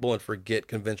uncomfortable and forget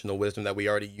conventional wisdom that we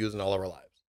already use in all of our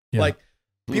lives. Yeah. Like,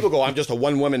 people go, I'm just a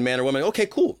one woman man or woman. Okay,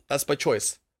 cool. That's by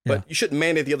choice. But you shouldn't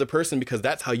mandate the other person because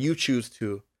that's how you choose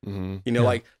to, you know,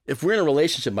 like, if we're in a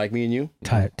relationship, Mike, me and you,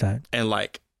 tight, and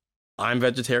like, I'm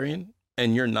vegetarian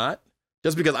and you're not,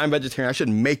 just because I'm vegetarian, I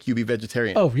shouldn't make you be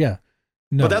vegetarian. Oh, yeah.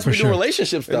 No, but that's what we do in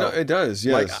relationships, though. It does,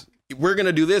 yes. Like, we're going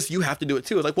to do this, you have to do it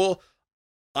too. It's like, well,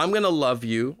 I'm going to love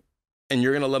you and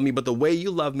you're going to love me, but the way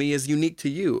you love me is unique to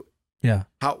you. Yeah.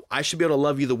 How I should be able to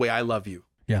love you the way I love you.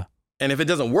 Yeah. And if it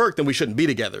doesn't work, then we shouldn't be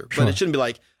together. Sure. But it shouldn't be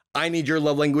like, I need your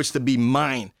love language to be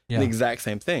mine. Yeah. The exact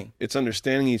same thing. It's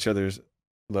understanding each other's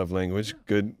love language.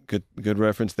 Good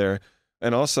reference there.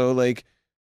 And also, like,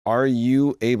 are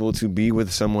you able to be with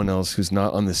someone else who's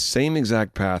not on the same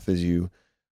exact path as you,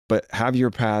 but have your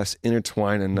paths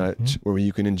intertwine enough where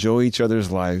you can enjoy each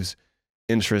other's lives,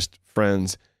 interest,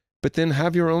 friends, but then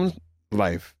have your own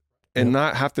life and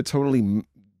not have to totally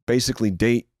basically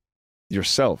date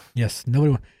yourself. Yes.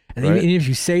 Nobody wants. And even if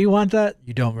you say you want that,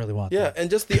 you don't really want that. Yeah, and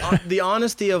just the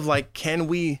honesty of, like, can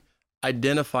we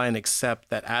identify and accept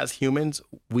that as humans,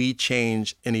 we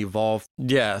change and evolve?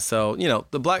 Yeah, so, you know,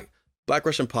 the Black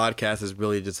Russian podcast is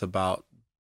really just about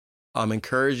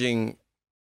encouraging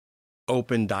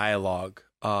open dialogue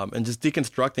and just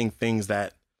deconstructing things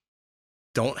that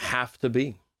don't have to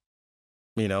be,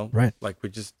 you know? Right. Like,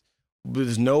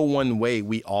 there's no one way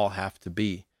we all have to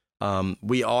be.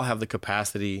 We all have the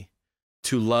capacity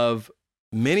to love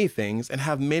many things and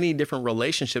have many different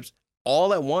relationships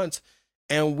all at once.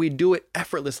 And we do it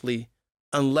effortlessly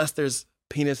unless there's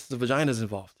penis and vaginas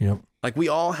involved. Yep. Like we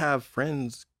all have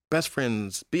friends, best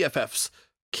friends, BFFs,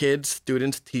 kids,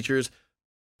 students, teachers,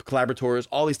 collaborators,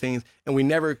 all these things, and we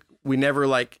never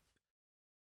like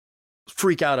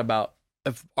freak out about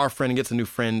if our friend gets a new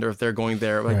friend or if they're going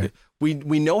there. Like Right.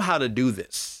 we know how to do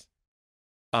this,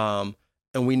 and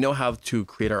we know how to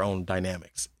create our own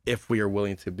dynamics if we are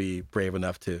willing to be brave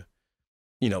enough to,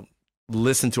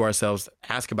 listen to ourselves,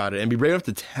 ask about it, and be brave enough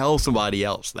to tell somebody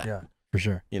else that. Yeah, for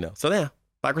sure. So yeah,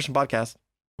 Black Russian Podcast.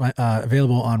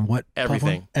 Available on what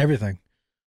Everything. platform? Everything.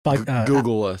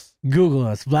 Google us. Google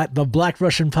us. The Black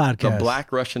Russian Podcast. The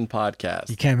Black Russian Podcast.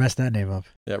 You can't mess that name up.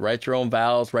 Yeah, write your own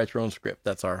vowels, write your own script.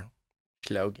 That's our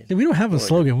slogan. See, we don't have a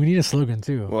slogan. We need a slogan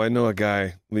too. Well, I know a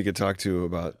guy we could talk to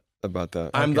about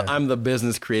that. I'm the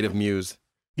business creative muse.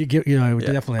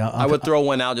 Definitely. I would throw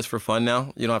one out just for fun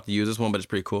now. You don't have to use this one, but it's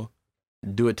pretty cool.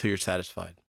 Do it till you're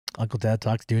satisfied. Uncle Dad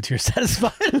talks. Do it till you're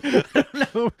satisfied. I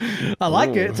don't know. I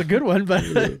like it. It's a good one, but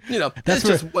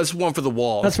It's one for the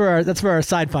wall. That's for our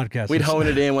side podcast. We'd hone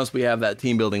it in once we have that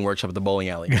team building workshop at the bowling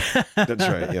alley. That's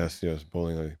right. Yes,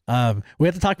 bowling alley. We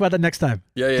have to talk about that next time.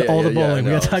 Yeah. All the bowling. We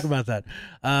no, have to talk about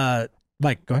that.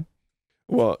 Mike, go ahead.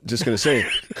 Well, just gonna say,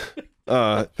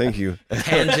 thank you.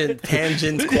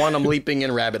 Tangents, quantum leaping,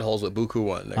 and rabbit holes with Buku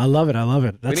One. I love it.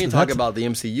 We didn't talk about the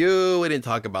MCU. We didn't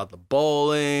talk about the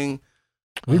bowling.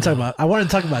 We didn't talk about. I wanted to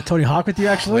talk about Tony Hawk with you We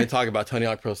actually, didn't talk about Tony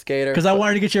Hawk Pro Skater because I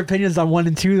wanted to get your opinions on 1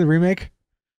 and 2, the remake.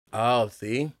 Oh,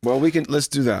 see. Well, let's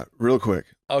do that real quick.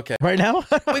 Okay. Right now.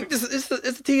 It's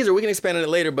a teaser. We can expand on it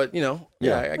later, but I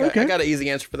got an easy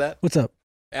answer for that. What's up?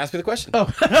 Ask me the question.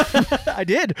 Oh, I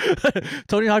did.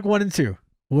 Tony Hawk 1 and 2.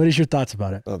 What is your thoughts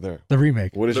about it? Oh, there. The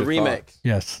remake. What is The your remake. thoughts?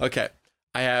 Yes. Okay.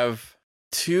 I have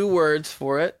 2 words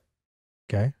for it.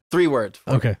 Okay. 3 words.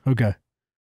 Okay.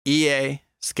 EA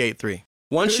Skate 3.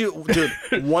 Once you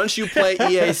play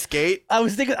EA Skate. I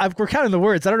was thinking we're counting the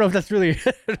words. I don't know if that's really,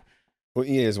 Well,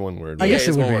 EA is one word. I guess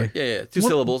it's it would one be. word. Yeah. 2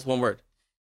 syllables, 1 word.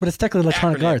 but it's technically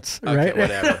Electronic Acronym. Arts, Okay, right?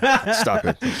 whatever. Stop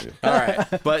it. Thank you. All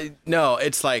right. But no,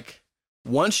 it's like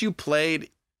once you played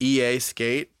EA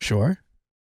Skate, Sure.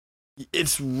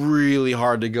 it's really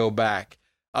hard to go back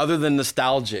other than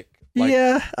nostalgic. Like,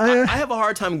 Yeah. I have a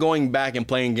hard time going back and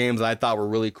playing games that I thought were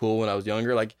really cool when I was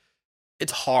younger. Like,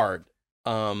 it's hard.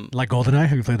 Like GoldenEye.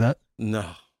 Have you played that? No,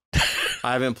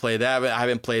 I haven't played that. I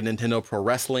haven't played Nintendo Pro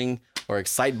Wrestling or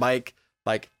Excite Bike.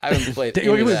 Like, I haven't played.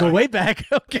 You any of go that. way back.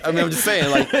 Okay. I mean, I'm just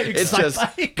saying, like, it's just,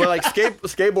 Excite-Bike. but like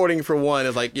skateboarding for one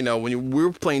is like, when we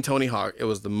were playing Tony Hawk, it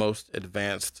was the most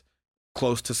advanced,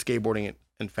 close to skateboarding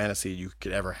and fantasy you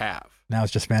could ever have. Now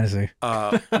it's just fantasy.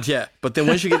 Yeah, but then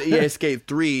once you get EA Skate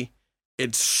 3,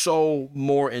 it's so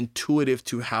more intuitive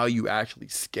to how you actually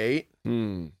skate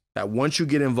that once you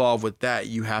get involved with that,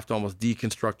 you have to almost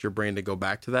deconstruct your brain to go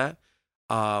back to that.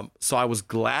 So I was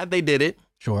glad they did it.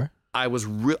 Sure. I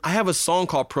have a song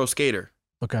called Pro Skater.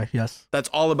 Okay. Yes. That's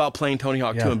all about playing Tony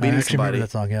Hawk 2 and I beating actually remember somebody.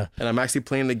 that song. Yeah. And I'm actually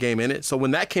playing the game in it. So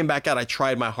when that came back out, I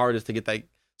tried my hardest to get that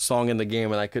song in the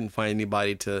game, and I couldn't find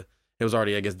anybody to. It was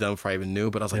already, I guess, done before I even knew.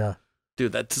 But I was like, Yeah.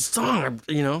 dude, that's a song.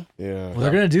 Yeah. Well,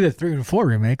 they're gonna do the 3 and 4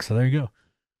 remake, so there you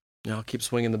I'll keep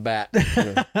swinging the bat.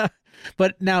 go.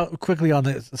 But now, quickly on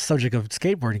the subject of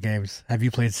skateboarding games, have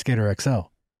you played Skater XL?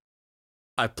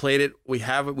 I played it. We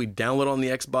have it. We download it on the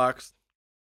Xbox,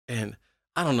 and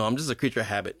I don't know. I'm just a creature of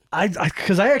habit.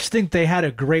 Because I actually think they had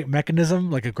a great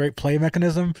mechanism, like a great play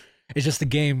mechanism. It's just the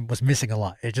game was missing a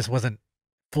lot. It just wasn't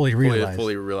fully realized.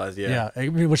 Fully realized. Yeah. Yeah, I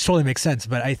mean, which totally makes sense.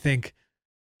 But I think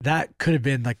that could have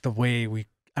been like the way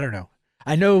I don't know.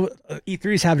 I know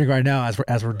E3 is happening right now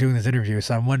as we're doing this interview,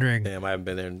 so I'm wondering. Damn, I haven't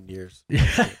been there in years.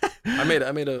 Yeah. I made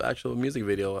an actual music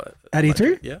video At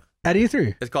E3? Yeah. At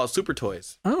E3. It's called Super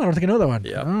Toys. Oh, I don't think I know that one.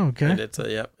 Yeah. Oh, okay. And it's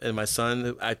and my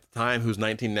son at the time, who's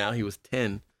 19 now, he was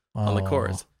 10 on the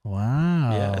chorus.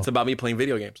 Wow. Yeah, it's about me playing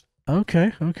video games.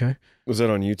 Okay. Was that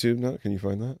on YouTube now? Can you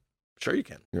find that? Sure, you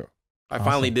can. Yeah. I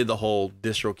finally did the whole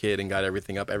DistroKid and got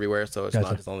everything up everywhere, so it's Gotcha.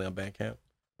 not just only on Bandcamp.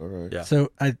 All right. Yeah.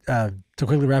 So to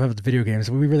quickly wrap up the video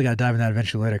games, we really got to dive in that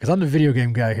eventually later because I'm the video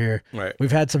game guy here. Right.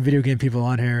 We've had some video game people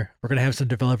on here. We're gonna have some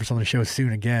developers on the show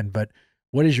soon again. But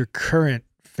what is your current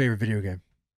favorite video game?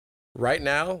 Right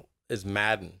now is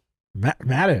Madden.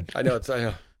 Madden. I know.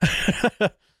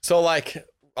 So like,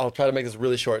 I'll try to make this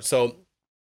really short. So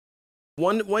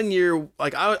one year,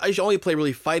 like I used to only play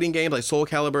really fighting games like Soul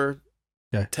Calibur,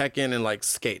 Tekken, and like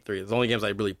Skate 3. It's the only games I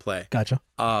really play. Gotcha.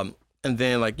 And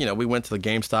then like, we went to the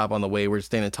GameStop on the way. We were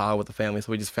staying in Tahoe with the family,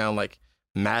 so we just found like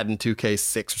Madden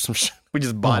 2K6 or some shit. We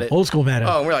just bought it. Old school Madden.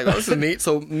 Oh, and we're like, oh, this is neat.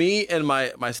 So me and my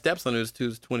stepson,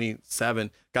 who's 27,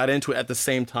 got into it at the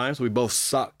same time. So we both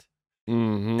sucked.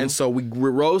 Mm-hmm. And so we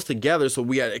rose together. So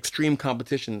we had extreme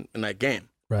competition in that game.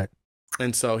 Right.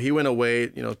 And so he went away,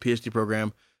 PhD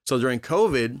program. So during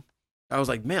COVID, I was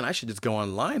like, man, I should just go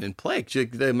online and play.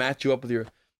 They match you up with your.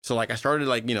 So like I started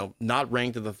like, not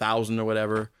ranked at 1,000 or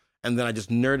whatever. And then I just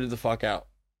nerded the fuck out.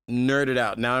 Nerded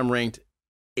out. Now I'm ranked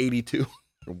 82.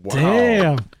 Wow.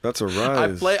 Damn. That's a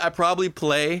rise. I probably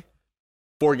play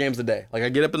 4 games a day. Like I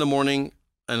get up in the morning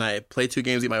and I play 2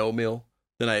 games, eat my oatmeal.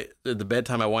 Then at the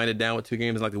bedtime, I wind it down with 2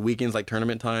 games. And like the weekends, like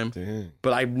tournament time. Dang.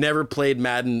 But I've never played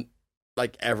Madden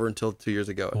like ever until 2 years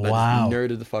ago. And Wow. I just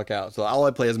nerded the fuck out. So all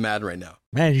I play is Madden right now.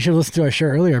 Man, you should listen to our show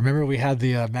earlier. Remember we had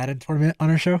the Madden tournament on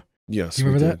our show? Yes. You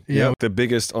remember we that? did. Yeah. Yep. The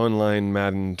biggest online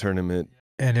Madden tournament.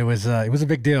 And it was a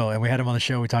big deal. And we had him on the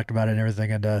show. We talked about it and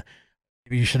everything. And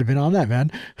maybe you should have been on that,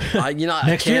 man. I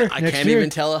Next year, I next can't year. even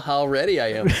tell how ready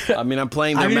I am. I mean, I'm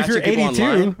playing their I mean, if matching you're people 82,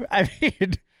 online. I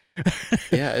mean,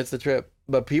 Yeah, it's a trip.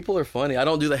 But people are funny. I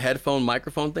don't do the headphone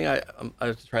microphone thing. I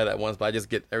have to try that once, but I just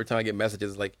get every time I get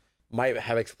messages like might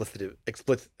have explicit.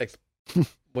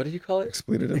 What did you call it?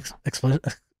 Expletive.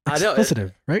 I know,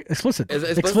 explicit, right? Explicit. Is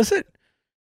it Explicit?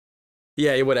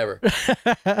 Yeah, whatever.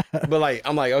 But like,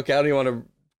 I'm like, okay, I don't even want to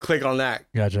click on that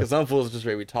Gotcha. because some fools just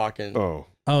be talking.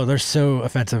 Oh, They're so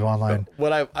offensive online.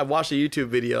 What I watched a YouTube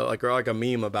video or like a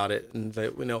meme about it, and they,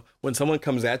 when someone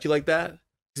comes at you like that,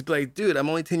 just be like, dude, I'm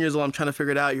only 10 years old. I'm trying to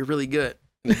figure it out. You're really good.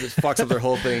 And it just fucks up their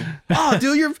whole thing. Oh,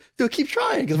 dude, keep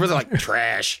trying. Because we're like,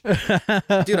 trash.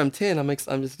 Dude, I'm 10. I'm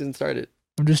just getting started.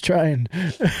 I'm just trying.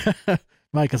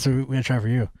 Mike, that's what we're going to try for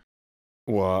you.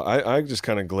 Well, I just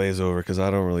kind of glaze over because I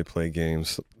don't really play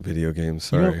video games.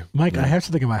 You know, Sorry. Mike, Yeah. I have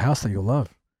something in my house that you'll love.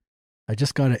 I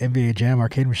just got an NBA Jam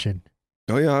arcade machine.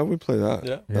 Oh, yeah, I would play that.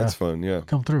 Yeah. That's fun. Yeah.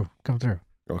 Come through.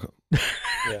 Okay.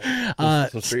 Yeah.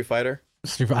 Some Street Fighter.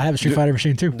 I have a Street Fighter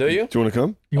machine too. Do you? Do you want to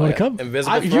come? You want to come?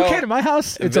 Invisible You throw. can at my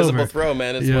house. It's Invisible over. throw,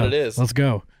 man. It's Yeah, what it is. Let's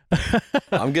go.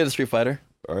 I'm good at Street Fighter.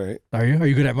 All right. Are you? Are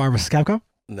you good at Marvel vs. Capcom?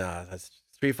 Nah, that's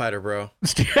Street Fighter, bro.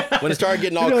 When it started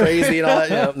getting all crazy and all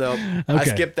that, no. I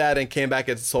Okay. skipped that and came back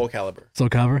at Soul Calibur. Soul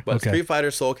Calibur? But Okay. Street Fighter,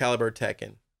 Soul Calibur,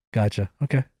 Tekken. Gotcha.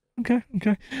 Okay.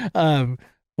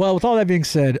 Well, with all that being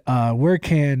said, what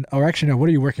are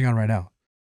you working on right now?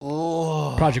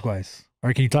 Oh. Project wise?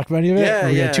 Or can you talk about any of it? Or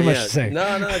you got too much to say? No,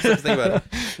 I just think about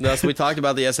it. No, so we talked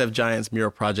about the SF Giants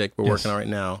mural project we're Yes. working on right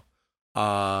now.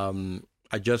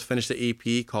 I just finished the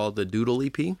EP called the Doodle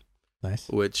EP, Nice.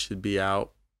 which should be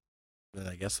out,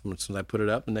 I guess, as soon as I put it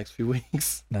up in the next few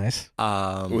weeks. Nice.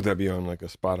 Would that be on like a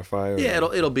Spotify? Or Yeah,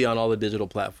 it'll be on all the digital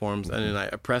platforms. And then I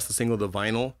pressed the single to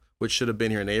vinyl, which should have been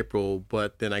here in April,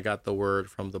 but then I got the word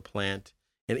from the plant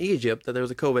in Egypt that there was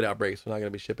a COVID outbreak, so we're not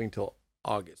going to be shipping till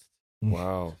August.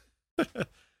 Wow.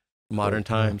 Modern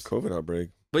times. COVID outbreak.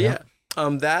 But Yeah.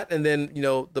 that, and then,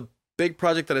 the big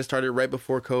project that I started right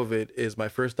before COVID is my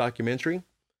first documentary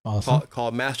Awesome.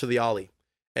 called Master the Ollie.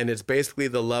 And it's basically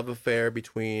the love affair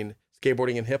between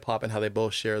skateboarding and hip hop and how they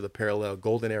both share the parallel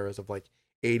golden eras of like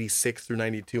 86 through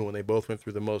 92 when they both went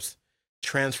through the most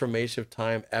transformative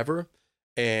time ever.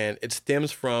 And it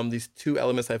stems from these 2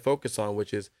 elements I focus on,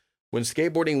 which is when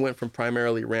skateboarding went from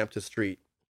primarily ramp to street,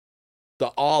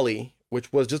 the Ollie,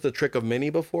 which was just a trick of many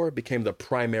before, became the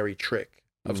primary trick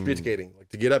of street skating. Like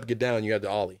to get up, get down, you had the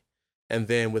Ollie. And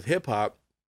then with hip hop,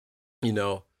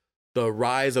 the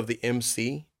rise of the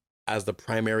Emcee as the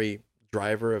primary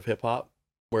driver of hip hop,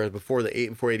 whereas before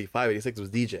 85, 86 was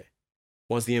DJ.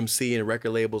 Once the Emcee and record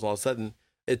labels, all of a sudden,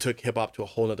 it took hip hop to a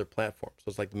whole nother platform. So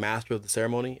it's like the master of the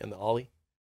ceremony and the Ollie,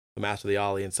 the master of the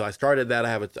Ollie. And so I started that. I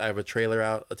have a trailer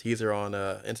out, a teaser on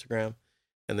Instagram,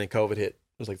 and then COVID hit.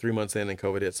 It was like 3 months in and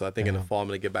COVID hit. So I think in the fall, I'm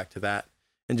going to get back to that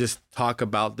and just talk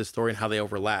about this story and how they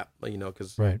overlap,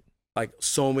 because Right. like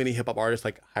so many hip hop artists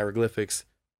like Hieroglyphics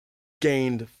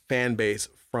gained fan base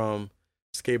from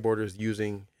skateboarders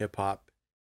using hip hop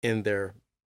in their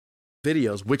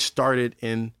videos, which started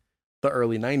in the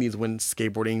early 90s when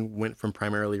skateboarding went from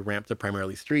primarily ramp to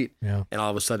primarily street. Yeah. And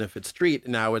all of a sudden, if it's street,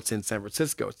 now it's in San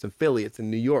Francisco, it's in Philly, it's in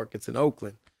New York, it's in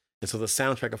Oakland. And so the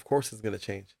soundtrack, of course, is going to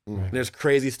change. Right. And there's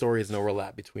crazy stories and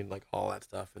overlap between like all that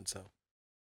stuff. And so,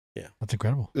 That's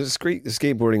incredible. The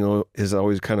skateboarding has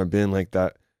always kind of been like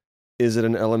that. Is it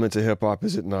an element of hip hop?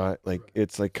 Is it not? Like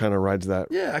it's like kind of rides that.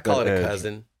 yeah, I call it that a edge.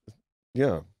 cousin.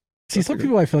 Yeah. See, some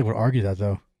people I feel like would argue that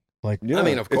though. Like, Yeah. I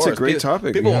mean, of It's course. a great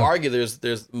topic. People Yeah. argue there's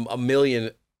a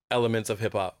million elements of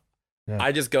hip hop. Yeah.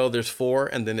 I just go, there's 4,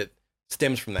 and then it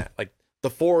stems from that. Like the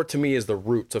 4 to me is the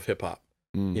roots of hip hop.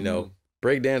 Mhm.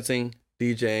 Breakdancing,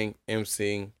 DJing,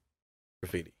 MCing,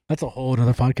 graffiti. that's a whole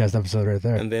other podcast episode right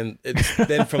there. And then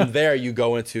then from there you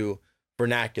go into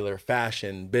vernacular,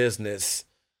 fashion, business,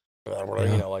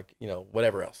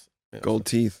 whatever else. Gold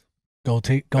teeth. Gold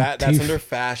teeth. That's under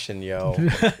fashion, yo.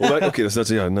 Well, okay, so that's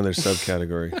another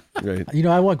subcategory. Right. You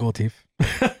know, I want gold teeth.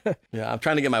 Yeah, I'm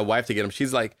trying to get my wife to get them.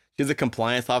 She's a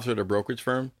compliance officer at a brokerage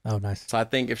firm. Oh, nice. So I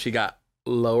think if she got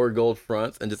lower gold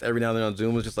fronts and just every now and then on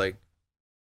Zoom was just like,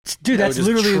 dude, that's just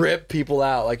literally trip people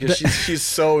out. Like she's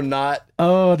so not.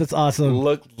 Oh, that's awesome.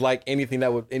 Look like anything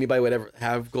that anybody would ever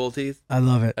have gold teeth. I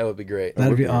love it. That would be great.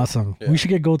 That'd be awesome. Yeah. We should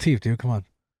get gold teeth, dude. Come on.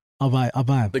 I'll buy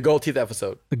them. The gold teeth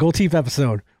episode. The gold teeth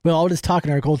episode. We'll all just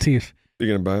talking our gold teeth.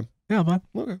 You're gonna buy them? Yeah, I'll buy them.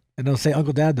 Okay. And they'll say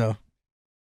Uncle Dad though.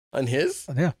 On his?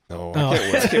 Yeah. No,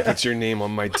 I can't put your name on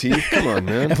my teeth. Come on,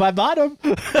 man. If I bought them.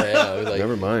 Yeah,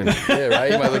 never mind. Yeah,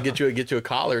 right. You might as well get you a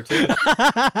collar too.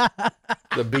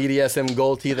 The BDSM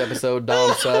gold teeth episode,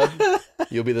 Dom sub.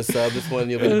 You'll be the sub. This one,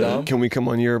 you'll be the Dom. Can we come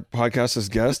on your podcast as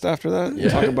guest after that? Yeah.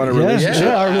 Talk about our relationship.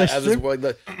 Yeah, our relationship.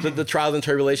 The trials and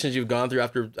tribulations you've gone through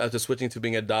after switching to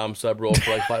being a Dom sub role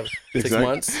for like 6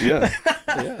 months. Yeah.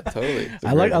 Yeah, totally.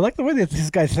 I like the way that this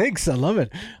guy thinks. I love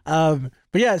it.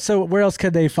 But yeah, so where else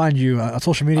can they find you on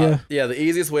social media? Yeah, the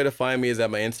easiest way to find me is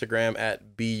at my Instagram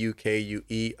at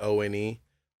BUKUEONE,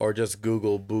 or just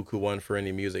Google Buku1 for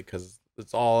any music, because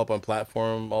it's all up on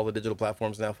all the digital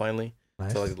platforms now finally.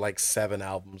 Nice. So like 7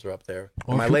 albums are up there.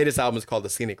 My latest album is called The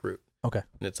Scenic Route. Okay.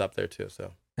 And it's up there too.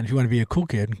 So. And if you want to be a cool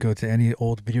kid, go to any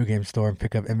old video game store and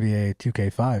pick up NBA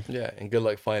 2K5. Yeah, and good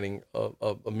luck finding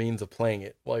a means of playing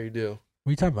it while you do. What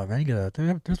are you talking about,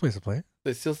 man? There's ways to play it.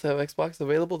 They still have Xbox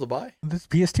available to buy? There's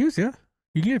PS2s, yeah.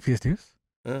 You can get PS2s.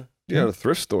 Yeah, a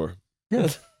thrift store. Yeah.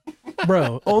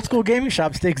 Bro, old school gaming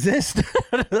shops, they exist.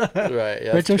 Right.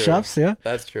 Yeah, retro shops, yeah.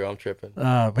 That's true. I'm tripping.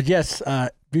 But yes,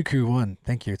 Buku1,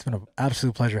 thank you. It's been an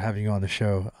absolute pleasure having you on the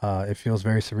show. It feels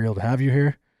very surreal to have you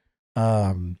here.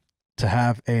 To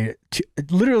have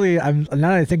literally, now that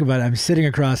I think about it, I'm sitting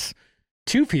across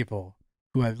 2 people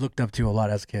who I've looked up to a lot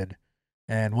as a kid.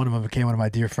 And one of them became one of my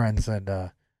dear friends.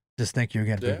 And just thank you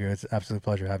again, Buku. It's an absolute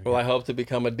pleasure having you. Well, I hope to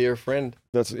become a dear friend.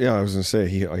 I was going to say,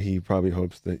 he probably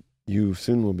hopes that you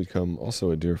soon will become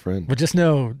also a dear friend. But just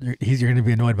know you're going to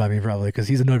be annoyed by me probably, because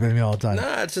he's annoyed by me all the time.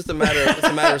 Nah, it's just a matter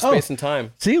of space and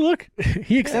time. See, look,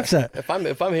 he accepts that. If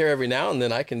I'm here every now and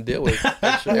then, I can deal with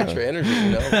extra energy.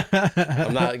 You know,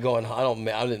 I'm not going.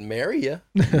 I didn't marry you.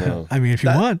 No. I mean, if you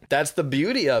want, that's the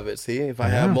beauty of it. See, if I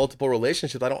have multiple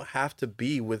relationships, I don't have to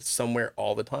be with somewhere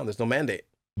all the time. There's no mandate.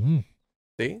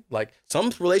 See, like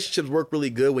some relationships work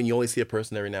really good when you only see a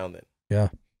person every now and then. Yeah,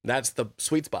 that's the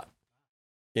sweet spot.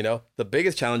 You know, the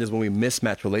biggest challenge is when we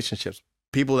mismatch relationships.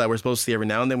 People that we're supposed to see every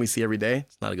now and then, we see every day.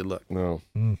 It's not a good look. No.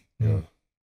 Yeah.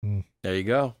 There you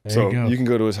go. You can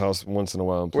go to his house once in a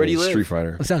while and play Street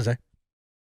Fighter. What sounds like?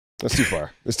 That's too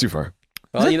far. It's too far.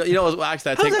 Well, you know.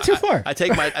 Actually, How's that too far? I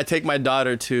take my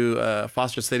daughter to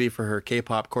Foster City for her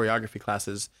K-pop choreography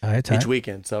classes each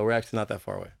weekend. So we're actually not that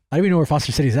far away. I don't even know where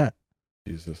Foster City's at.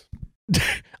 Jesus.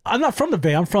 I'm not from the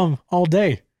Bay. I'm from all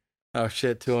day. Oh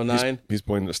shit, 209. He's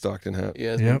pointing at Stockton hat.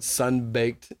 Yeah, it's been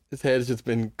sun-baked. His head's just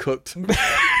been cooked.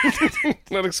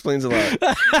 That explains a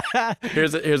lot.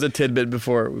 Here's a tidbit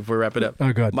before we wrap it up.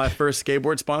 Oh, God. My first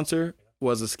skateboard sponsor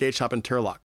was a skate shop in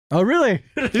Turlock. Oh, really?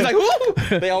 He's like,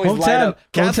 woo! They always light up.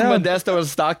 Cats from Modesto and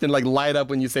Stockton light up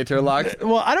when you say Turlock.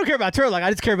 Well, I don't care about Turlock. I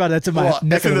just care about that's in my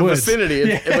neck of the woods.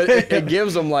 Vicinity. But it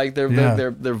gives them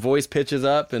their voice pitches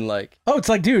up and like. Oh, it's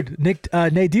like, dude,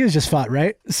 Nate Diaz just fought,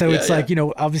 right? So it's like,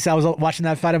 obviously I was watching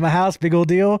that fight at my house. Big old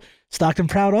deal. Stockton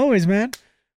proud always, man.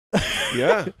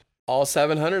 Yeah. All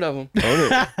 700 of them. Own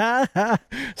it.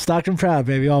 Stockton proud,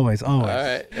 baby. Always. All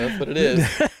right. That's what it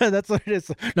is. That's what it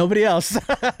is. Nobody else.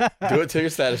 Do it till you're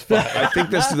satisfied. I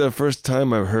think this is the first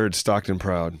time I've heard Stockton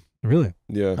proud. Really?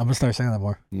 Yeah. I'm going to start saying that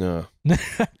more. No.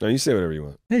 No, you say whatever you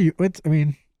want. Yeah,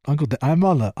 Uncle I'm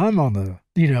on the,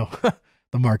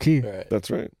 the marquee. Right.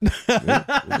 That's right.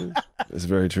 Yeah, it's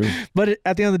very true. But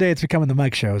at the end of the day, it's becoming the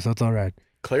Mike show, so it's all right.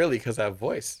 Clearly, because I have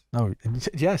voice. Oh,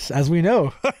 yes, as we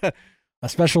know. A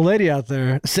special lady out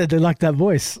there said they liked that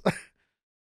voice.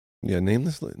 Yeah, name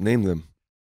them.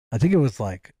 I think it was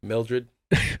like Mildred,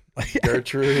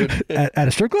 Gertrude. At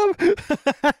a strip club?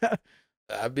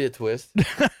 That'd be a twist.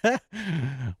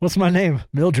 What's my name?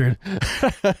 Mildred.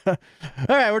 All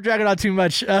right, we're dragging on too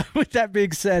much. With that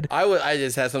being said, I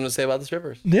just had something to say about the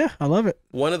strippers. Yeah, I love it.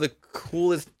 One of the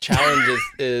coolest challenges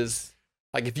is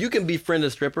like if you can befriend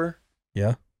a stripper.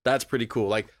 Yeah, that's pretty cool.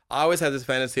 Like I always had this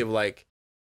fantasy of like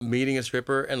meeting a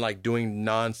stripper and like doing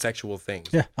non-sexual things.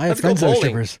 Yeah, I have friends that are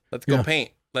strippers. Let's go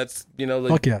paint. Let's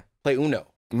play Uno.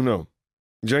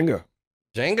 Jenga.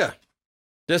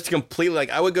 Just completely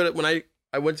like I would go to when I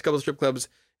went to a couple of strip clubs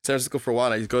in San Francisco for a while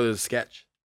and I just go to the sketch.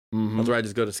 That's where I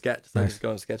just go to sketch. So I just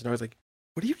go and sketch and I was like,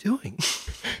 what are you doing?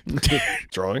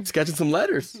 Drawing? sketching some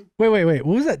letters. Wait. What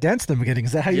was that dance in the beginning?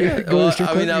 Is that how you go to the Well, strip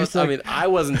I mean, club? I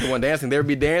wasn't the one dancing. They would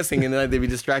be dancing, and then they'd be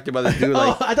distracted by the dude,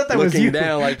 Oh, I thought that was looking you.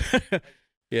 down, like,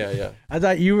 yeah. I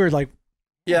thought you were like,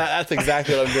 Yeah, that's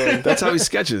exactly what I'm doing. That's how he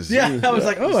sketches. yeah. I was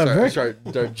like, oh, a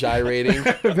start gyrating.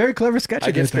 very clever sketch.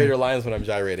 I get straighter lines when I'm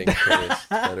gyrating. So it's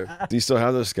better. Do you still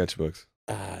have those sketchbooks?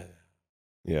 Uh,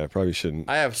 Yeah, I probably shouldn't.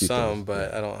 I have keep some, those.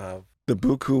 but I don't have. The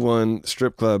Buku One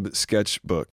strip club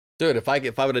sketchbook. Dude, if I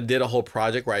would have did a whole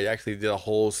project where I actually did a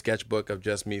whole sketchbook of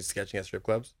just me sketching at strip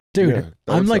clubs, Dude, Yeah, that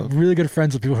I'm would like sell. really good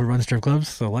friends with people who run strip clubs,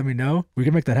 so let me know. We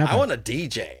can make that happen. I want a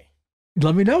DJ.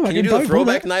 Let me know. Can you do a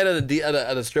throwback night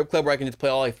at a strip club where I can just play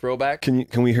all like throwback? Can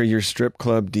we hear your strip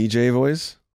club DJ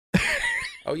voice?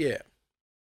 Oh yeah.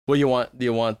 Well, do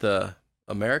you want the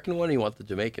American one or you want the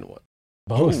Jamaican one?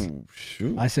 Both. Oh,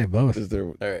 shoot. I say both. Is there?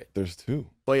 All right. There's two.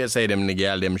 What you say them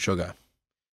nigga, them sugar?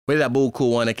 With that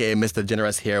Buku one, aka Mr.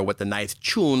 Generous here with the nice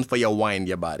tune for your wind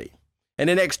your body. And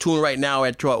the next tune right now,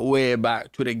 I throw it way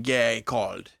back to the gay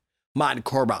called Mad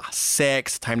Cobra.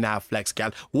 Sex, time now flex,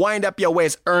 gal. Wind up your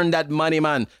waist, earn that money,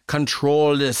 man.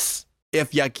 Control this.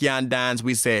 If you can't dance,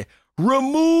 we say,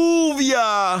 remove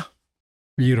ya.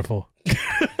 Beautiful.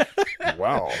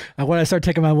 Wow. I want to start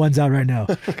taking my ones out right now.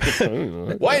 I don't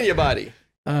know. Wind your body.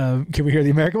 Can we hear the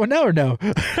American one now or no?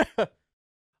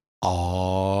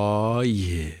 Oh,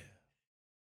 yeah.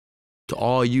 To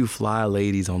all you fly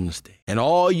ladies on the stage and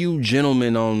all you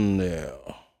gentlemen on there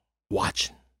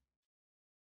watching,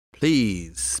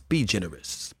 please be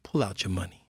generous. Pull out your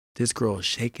money. This girl is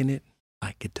shaking it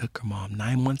like it took her mom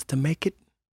 9 months to make it,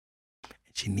 and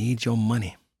she needs your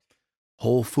money.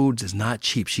 Whole Foods is not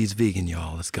cheap. She's vegan,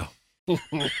 y'all. Let's go. All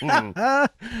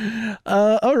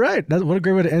right. What a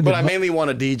great way to end But it. I mainly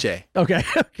want a DJ. Okay.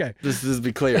 This is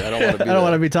be clear. I don't want to I be. don't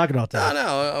want to be talking about No, that.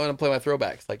 I want to play my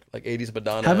throwbacks like 80s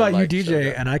Madonna. How about and, like, you DJ Sugar.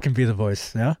 and I can be the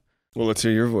voice? Yeah. Well, let's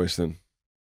hear your voice then.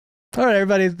 All right,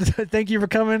 everybody. Thank you for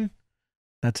coming.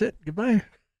 That's it. Goodbye.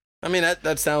 I mean,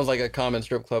 that sounds like a common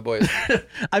strip club voice.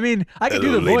 I mean, I can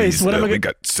do the voice. What am I we gonna...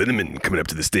 got Cinnamon coming up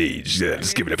to the stage. Yeah,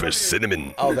 just give it up for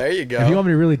Cinnamon. Oh, there you If you go. want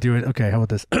me to really do it, okay. How about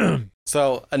this? Oh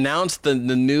So, announce the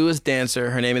newest dancer.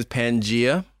 Her name is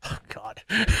Pangea. God.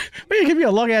 Man, give me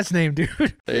a long ass name, dude.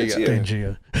 There you go.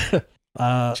 Pangea.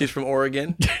 Pangea. She's from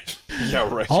Oregon. Yeah,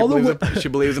 right. All the way, She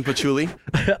believes in patchouli.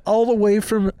 all the way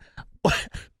from,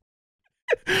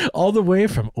 all the way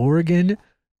from Oregon,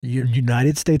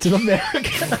 United States of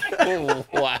America. Oh,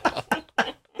 wow.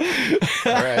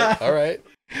 All right.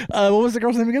 What was the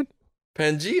girl's name again?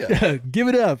 Pangea. Give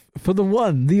it up for the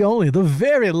one, the only, the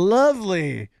very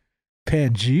lovely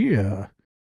Pangea.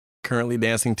 Currently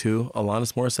dancing to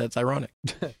Alanis Morissette's Ironic.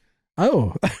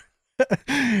 Oh.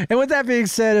 And with that being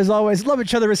said, as always, love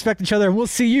each other, respect each other, and we'll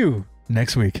see you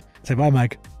next week. Say bye,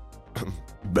 Mike.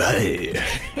 Bye.